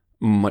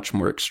much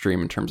more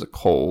extreme in terms of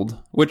cold,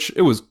 which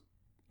it was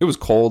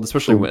cold,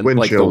 especially when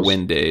like the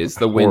wind days.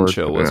 The wind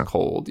chill was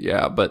cold,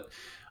 but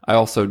I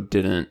also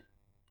didn't.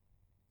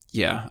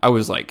 Yeah, I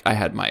was like, I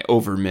had my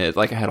over mid,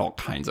 like I had all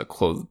kinds of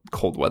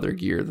cold weather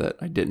gear that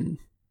I didn't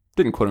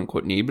quote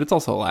unquote need, but it's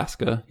also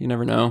Alaska. You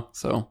never know.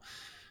 So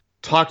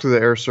talk to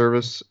the air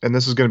service, and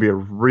this is going to be a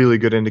really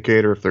good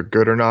indicator if they're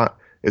good or not.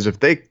 Is if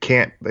they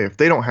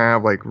don't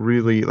have like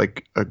really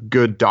like a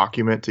good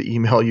document to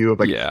email you of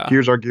like,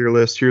 here's our gear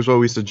list, here's what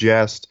we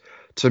suggest.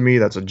 To me,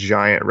 that's a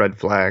giant red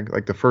flag.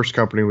 Like the first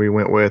company we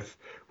went with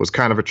was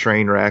kind of a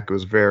train wreck. It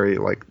was very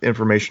like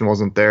information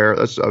wasn't there.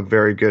 That's a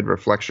very good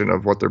reflection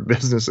of what their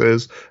business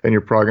is. And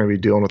you're probably going to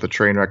be dealing with a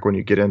train wreck when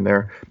you get in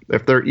there.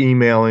 If they're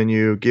emailing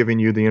you, giving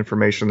you the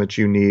information that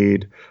you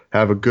need,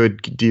 have a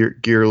good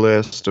gear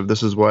list of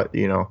this is what,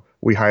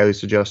 we highly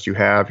suggest you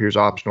have. Here's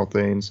optional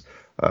things.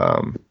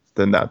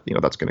 Then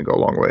that's going to go a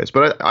long ways.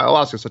 But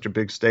Alaska is such a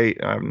big state,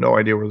 and I have no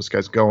idea where this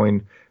guy's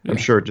going. I'm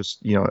sure it just,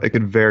 it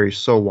could vary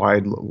so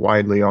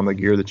widely on the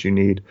gear that you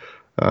need,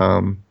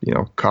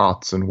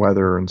 cots and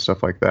weather and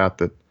stuff like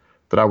that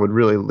I would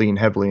really lean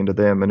heavily into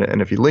them.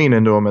 And if you lean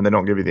into them and they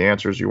don't give you the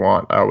answers you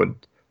want,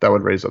 that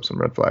would raise up some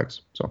red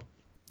flags. So.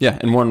 Yeah,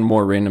 and one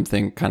more random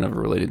thing kind of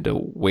related to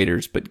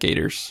waders, but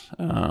gaiters.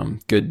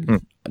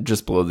 Good,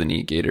 just below the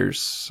knee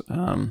gaiters.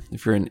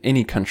 If you're in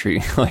any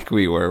country like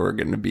we were, we're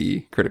going to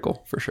be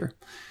critical for sure.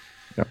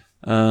 Yeah.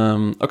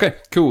 Okay,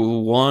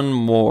 cool. One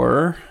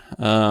more.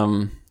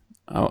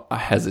 I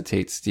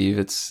hesitate, Steve.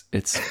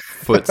 It's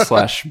foot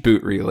 /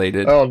 boot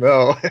related. Oh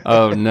no.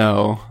 Oh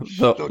no.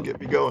 Don't get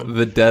me going.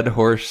 The dead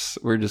horse.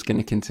 We're just going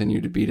to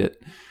continue to beat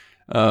it.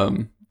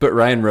 But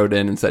Ryan wrote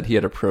in and said he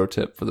had a pro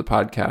tip for the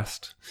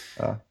podcast.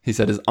 He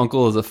said his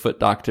uncle is a foot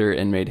doctor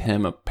and made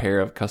him a pair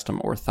of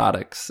custom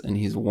orthotics, and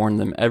he's worn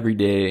them every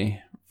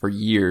day for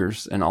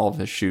years in all of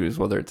his shoes,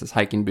 whether it's his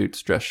hiking boots,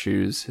 dress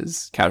shoes,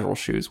 his casual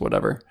shoes,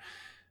 whatever.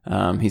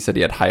 He said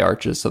he had high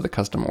arches, so the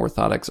custom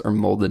orthotics are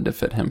molded to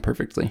fit him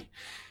perfectly.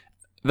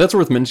 That's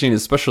worth mentioning,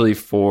 especially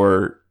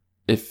for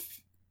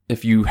if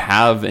you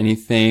have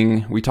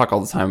anything. We talk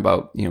all the time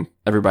about,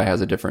 everybody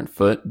has a different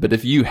foot, but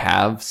if you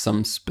have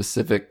some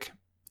specific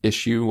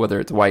issue, whether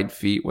it's wide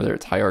feet, whether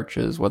it's high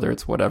arches, whether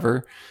it's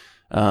whatever,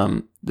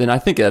 then I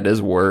think that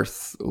is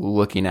worth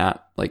looking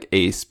at like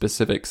a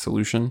specific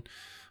solution,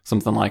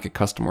 something like a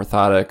custom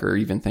orthotic, or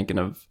even thinking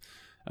of,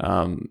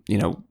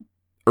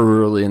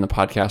 early in the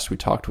podcast, we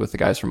talked with the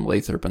guys from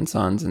Lathrop and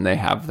Sons, and they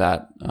have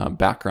that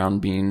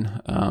background being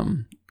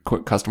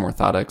custom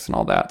orthotics and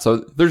all that. So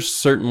there's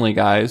certainly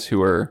guys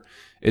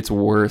it's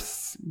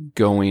worth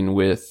going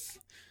with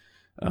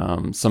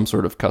some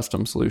sort of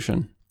custom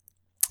solution.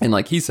 And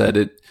like he said,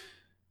 it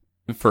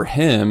for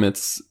him,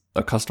 it's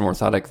a custom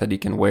orthotic that he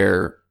can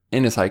wear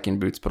in his hiking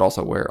boots, but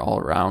also wear all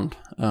around,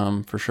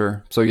 for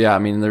sure. So yeah, I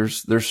mean,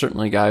 there's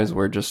certainly guys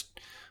where just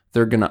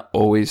they're gonna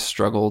always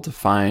struggle to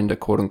find a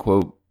quote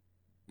unquote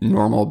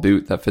normal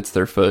boot that fits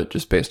their foot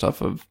just based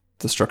off of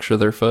the structure of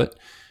their foot.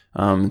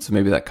 So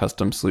maybe that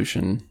custom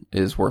solution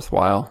is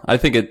worthwhile. I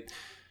think it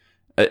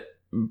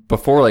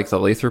before like the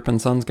Lathrop and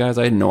Sons guys,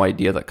 I had no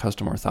idea that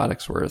custom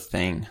orthotics were a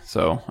thing.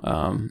 So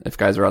if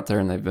guys are out there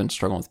and they've been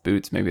struggling with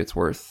boots, maybe it's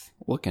worth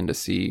looking to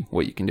see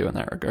what you can do in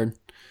that regard.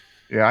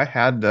 Yeah, I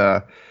had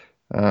talked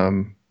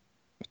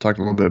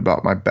a little bit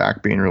about my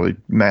back being really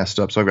messed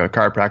up. So I've got a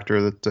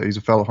chiropractor that he's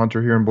a fellow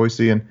hunter here in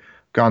Boise, and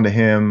gone to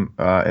him,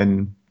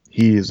 and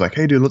he's like,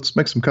 "Hey, dude, let's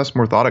make some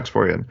custom orthotics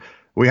for you." And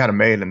we had them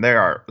made, and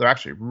they're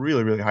actually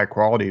really, really high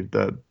quality.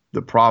 The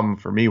problem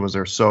for me was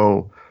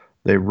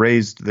they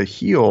raised the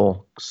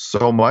heel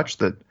so much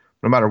that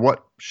no matter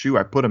what shoe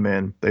I put them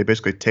in, they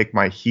basically take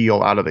my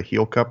heel out of the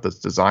heel cup that's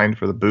designed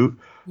for the boot.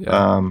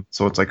 Yeah.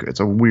 So it's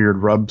a weird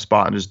rub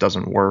spot and just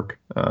doesn't work.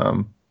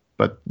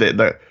 But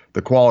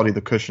the quality,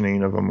 the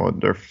cushioning of them,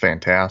 they're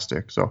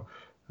fantastic. So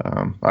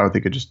I would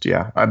think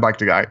I'd like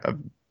to. I've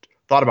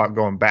thought about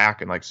going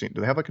back and like seeing,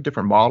 do they have like a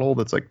different model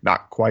that's like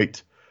not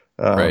quite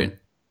Right.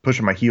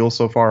 pushing my heel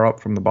so far up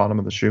from the bottom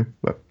of the shoe?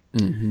 But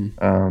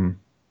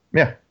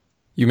yeah.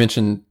 You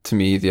mentioned to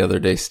me the other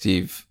day,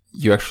 Steve,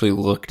 you actually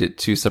looked at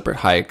two separate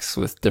hikes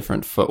with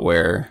different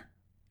footwear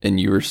and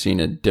you were seeing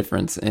a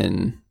difference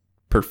in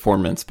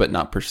performance, but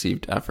not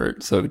perceived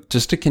effort. So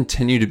just to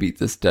continue to beat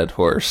this dead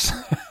horse,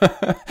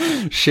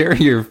 share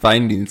your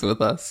findings with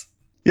us.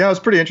 Yeah, it was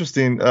pretty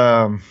interesting.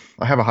 I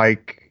have a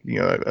hike.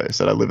 I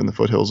said I live in the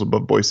foothills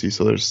above Boise,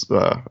 so there's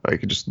I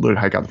could just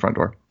literally hike out the front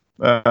door.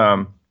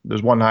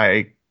 There's one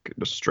hike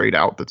just straight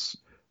out that's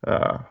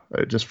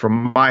just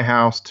from my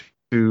house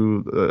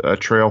to a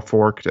trail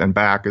forked and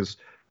back it's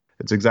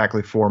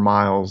exactly 4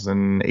 miles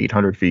and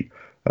 800 feet.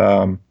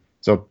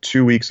 So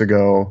 2 weeks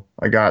ago,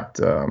 I got.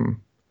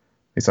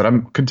 He said,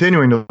 I'm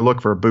continuing to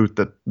look for a boot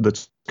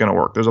that's going to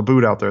work. There's a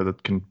boot out there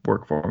that can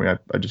work for me. I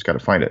just got to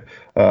find it.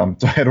 So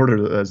I had ordered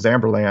a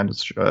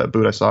Zamberland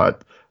boot I saw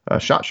at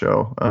SHOT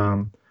Show.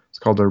 It's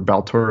called their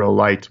Baltoro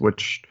Light,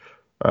 which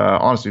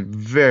honestly,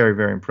 very,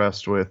 very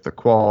impressed with the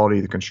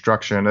quality, the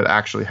construction. It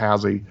actually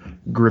has a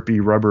grippy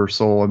rubber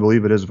sole. I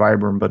believe it is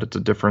Vibram, but it's a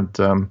different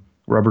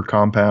rubber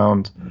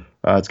compound.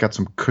 It's got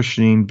some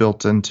cushioning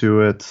built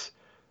into it.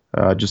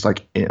 Just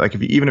like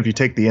if you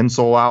take the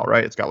insole out,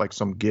 right, it's got like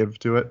some give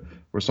to it.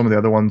 Where some of the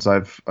other ones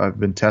I've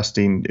been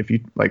testing, if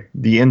you like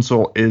the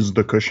insole is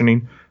the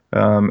cushioning,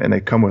 and they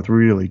come with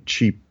really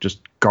cheap, just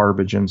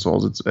garbage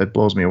insoles. It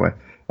blows me away.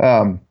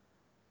 But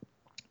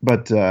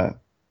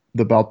those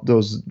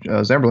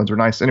Zamberlins are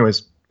nice.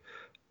 Anyways,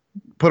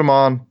 put them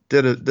on,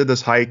 did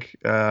this hike,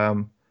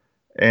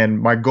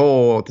 and my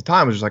goal at the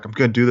time was just like I'm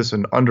going to do this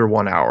in under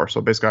 1 hour.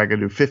 So basically, I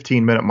could do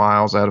 15-minute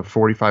miles. I had a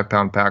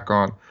 45-pound pack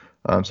on.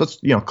 So it's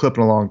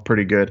clipping along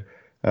pretty good.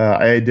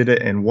 I did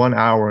it in 1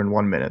 hour and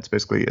 1 minute. It's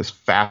basically as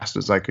fast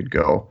as I could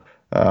go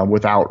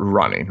without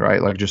running, right?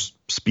 Like just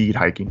speed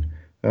hiking.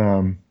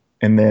 And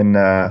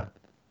then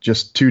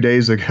just 2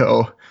 days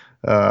ago,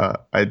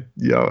 at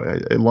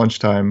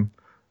lunchtime,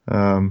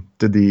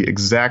 did the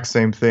exact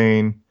same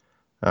thing.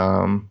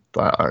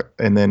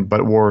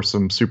 But wore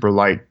some super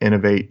light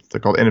Innovate.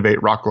 They're called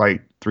Innovate Rock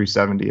Light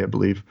 370, I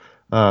believe.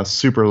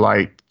 Super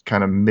light,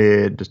 kind of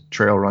mid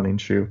trail running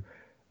shoe.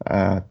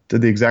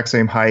 Did the exact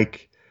same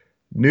hike.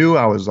 Knew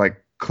I was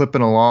like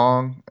clipping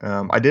along.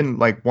 I didn't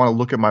like want to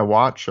look at my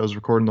watch. I was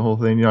recording the whole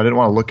thing. I didn't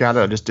want to look at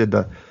it. I just did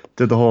the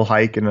whole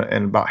hike, and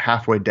about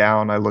halfway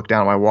down, I looked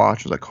down at my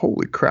watch. I was like,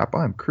 "Holy crap,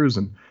 I'm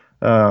cruising."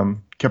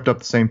 Kept up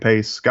the same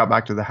pace. Got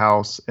back to the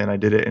house, and I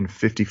did it in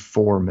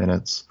 54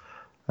 minutes.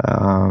 So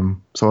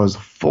I was a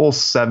full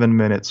 7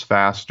 minutes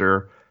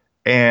faster,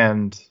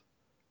 and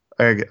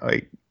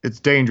it's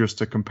dangerous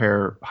to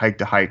compare hike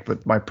to hike,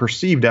 but my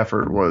perceived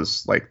effort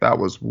was like that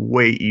was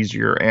way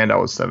easier, and I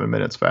was 7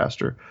 minutes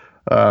faster.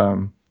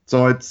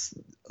 So it's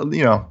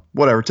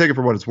whatever, take it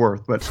for what it's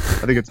worth. But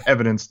I think it's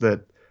evidence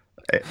that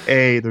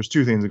there's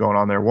two things going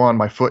on there. One,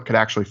 my foot could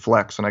actually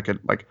flex, and I could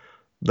like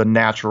the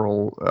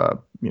natural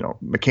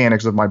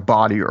mechanics of my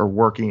body are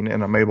working,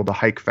 and I'm able to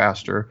hike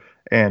faster.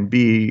 And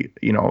B,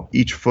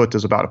 each foot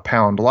is about a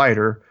pound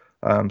lighter,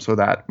 so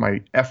that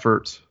my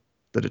effort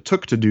that it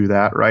took to do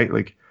that, right,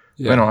 like.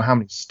 Yeah. I don't know how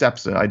many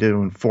steps I did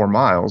in 4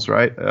 miles,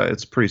 right?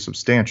 It's pretty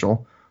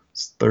substantial.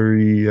 It's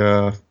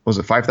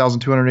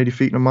 5,280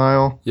 feet in a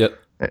mile? Yep.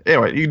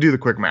 Anyway, you do the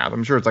quick math.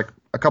 I'm sure it's like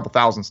a couple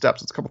thousand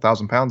steps. It's a couple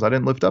thousand pounds I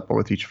didn't lift up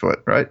with each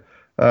foot, right?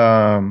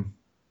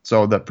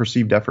 So the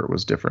perceived effort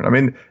was different. I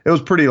mean, it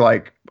was pretty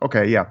like,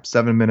 okay, yeah,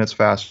 7 minutes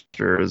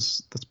faster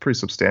that's pretty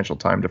substantial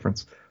time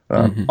difference.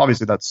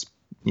 Obviously, that's,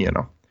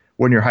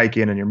 when you're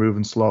hiking and you're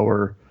moving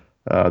slower,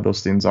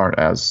 those things aren't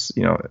as,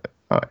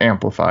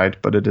 amplified,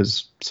 but it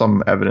is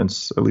some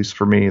evidence, at least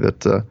for me,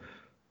 that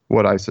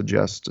what I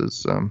suggest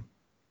is, or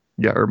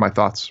my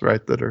thoughts,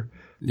 right, that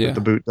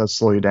the boot does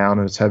slow you down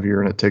and it's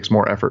heavier and it takes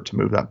more effort to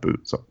move that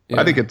boot. So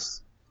yeah. I think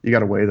it's you got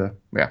to weigh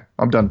yeah,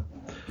 I'm done.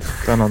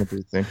 Done on the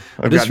boot thing.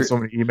 I've gotten so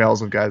many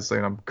emails of guys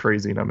saying I'm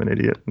crazy and I'm an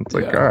idiot. And it's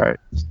like, all right,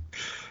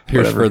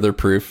 here's whatever. further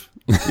proof.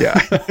 Yeah.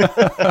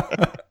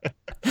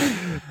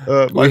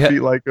 My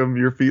feet like them,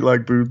 your feet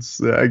like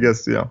boots. I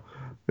guess,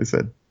 they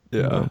said,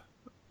 find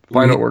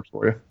what works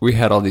for you. We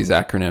had all these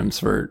acronyms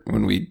for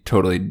when we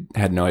totally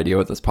had no idea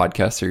what this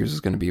podcast series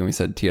was going to be. And we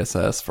said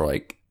TSS for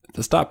like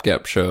the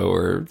stopgap show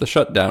or the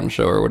shutdown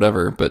show or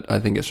whatever. But I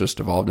think it's just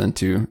evolved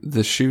into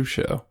the shoe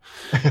show.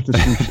 The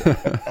shoe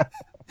show.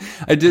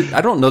 I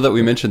don't know that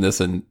we mentioned this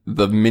in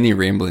the mini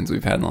ramblings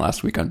we've had in the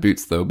last week on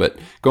boots though, but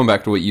going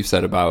back to what you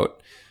said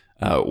about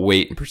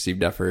weight and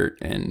perceived effort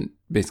and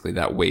basically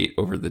that weight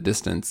over the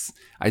distance,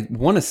 I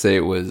want to say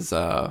it was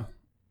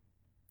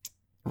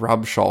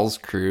Rob Shaw's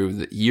crew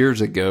that years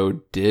ago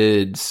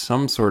did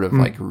some sort of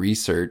like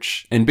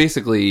research, and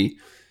basically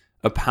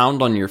a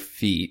pound on your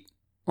feet,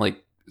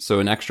 like, so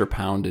an extra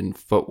pound in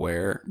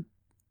footwear,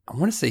 I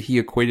want to say he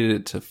equated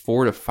it to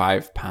 4 to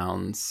 5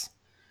 pounds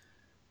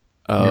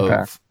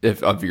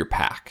of your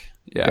pack.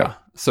 Yeah.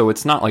 So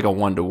it's not like a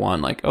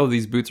 1-to-1, like, oh,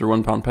 these boots are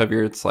 1 pound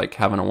heavier. It's like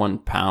having a 1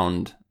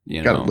 pound,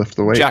 lift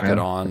the weight, jacket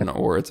on,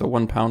 or it's a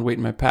 1 pound weight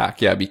in my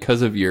pack. Yeah.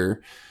 Because of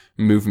your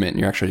movement,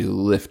 you're actually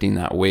lifting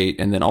that weight.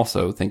 And then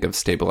also think of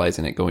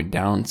stabilizing it going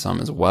down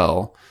some as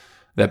well,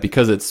 that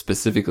because it's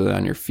specifically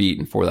on your feet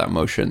and for that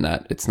motion,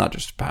 that it's not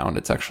just a pound,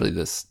 it's actually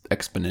this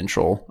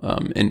exponential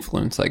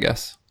influence, I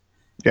guess.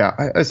 Yeah.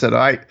 I said,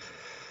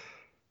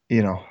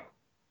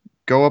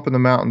 go up in the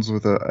mountains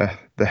with the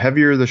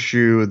heavier the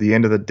shoe, at the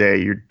end of the day,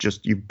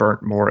 you've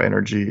burnt more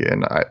energy.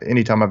 And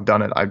anytime I've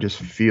done it, I just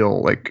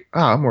feel like,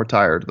 I'm more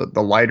tired.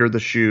 The lighter the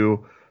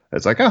shoe,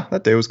 it's like,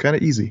 that day was kind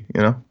of easy,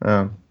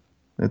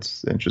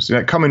 It's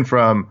interesting. Coming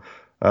from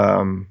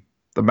the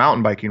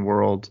mountain biking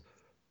world,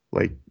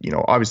 like,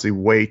 obviously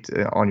weight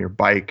on your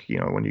bike,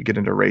 when you get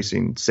into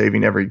racing,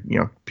 saving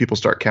people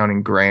start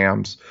counting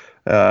grams.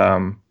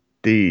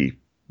 The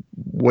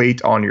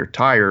weight on your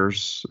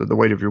tires, the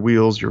weight of your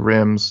wheels, your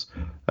rims,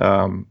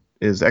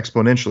 is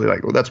exponentially,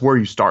 like, well, that's where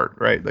you start,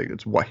 right? Like,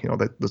 it's what,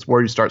 that's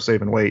where you start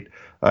saving weight,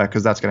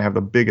 because that's going to have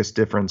the biggest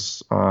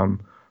difference on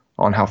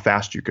how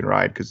fast you can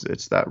ride, because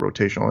it's that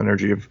rotational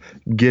energy of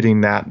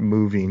getting that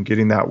moving,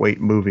 getting that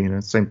weight moving.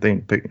 And same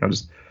thing,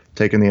 just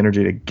taking the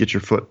energy to get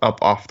your foot up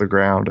off the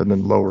ground and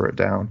then lower it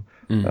down.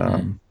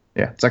 Mm-hmm.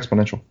 It's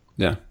exponential.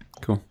 Yeah,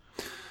 cool.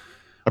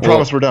 I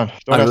promise we're done.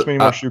 Don't ask me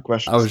any more shoe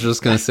questions. I was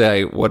just going to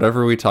say,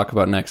 whatever we talk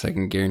about next, I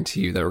can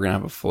guarantee you that we're going to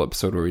have a full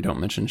episode where we don't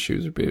mention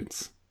shoes or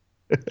boots.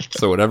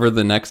 So whatever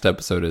the next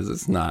episode is,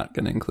 it's not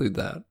going to include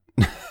that.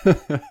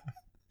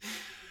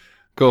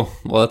 Cool.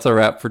 Well, that's a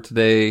wrap for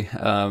today.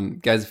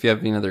 Guys, if you have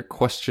any other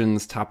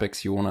questions,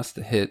 topics you want us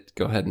to hit,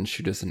 go ahead and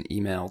shoot us an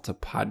email to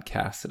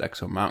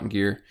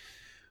podcast@exomountaingear.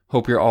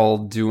 Hope you're all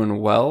doing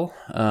well.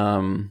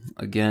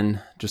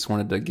 Again, just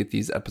wanted to get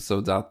these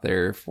episodes out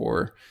there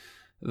for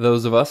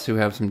those of us who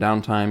have some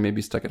downtime, maybe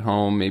stuck at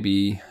home,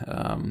 maybe,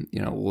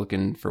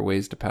 looking for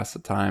ways to pass the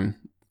time.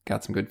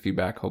 Got some good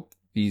feedback. Hope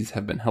these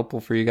have been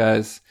helpful for you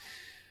guys.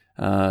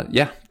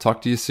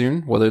 Talk to you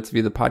soon, whether it's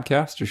via the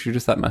podcast or shoot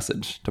us that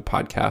message to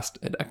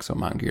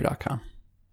podcast@exomountaingear.com.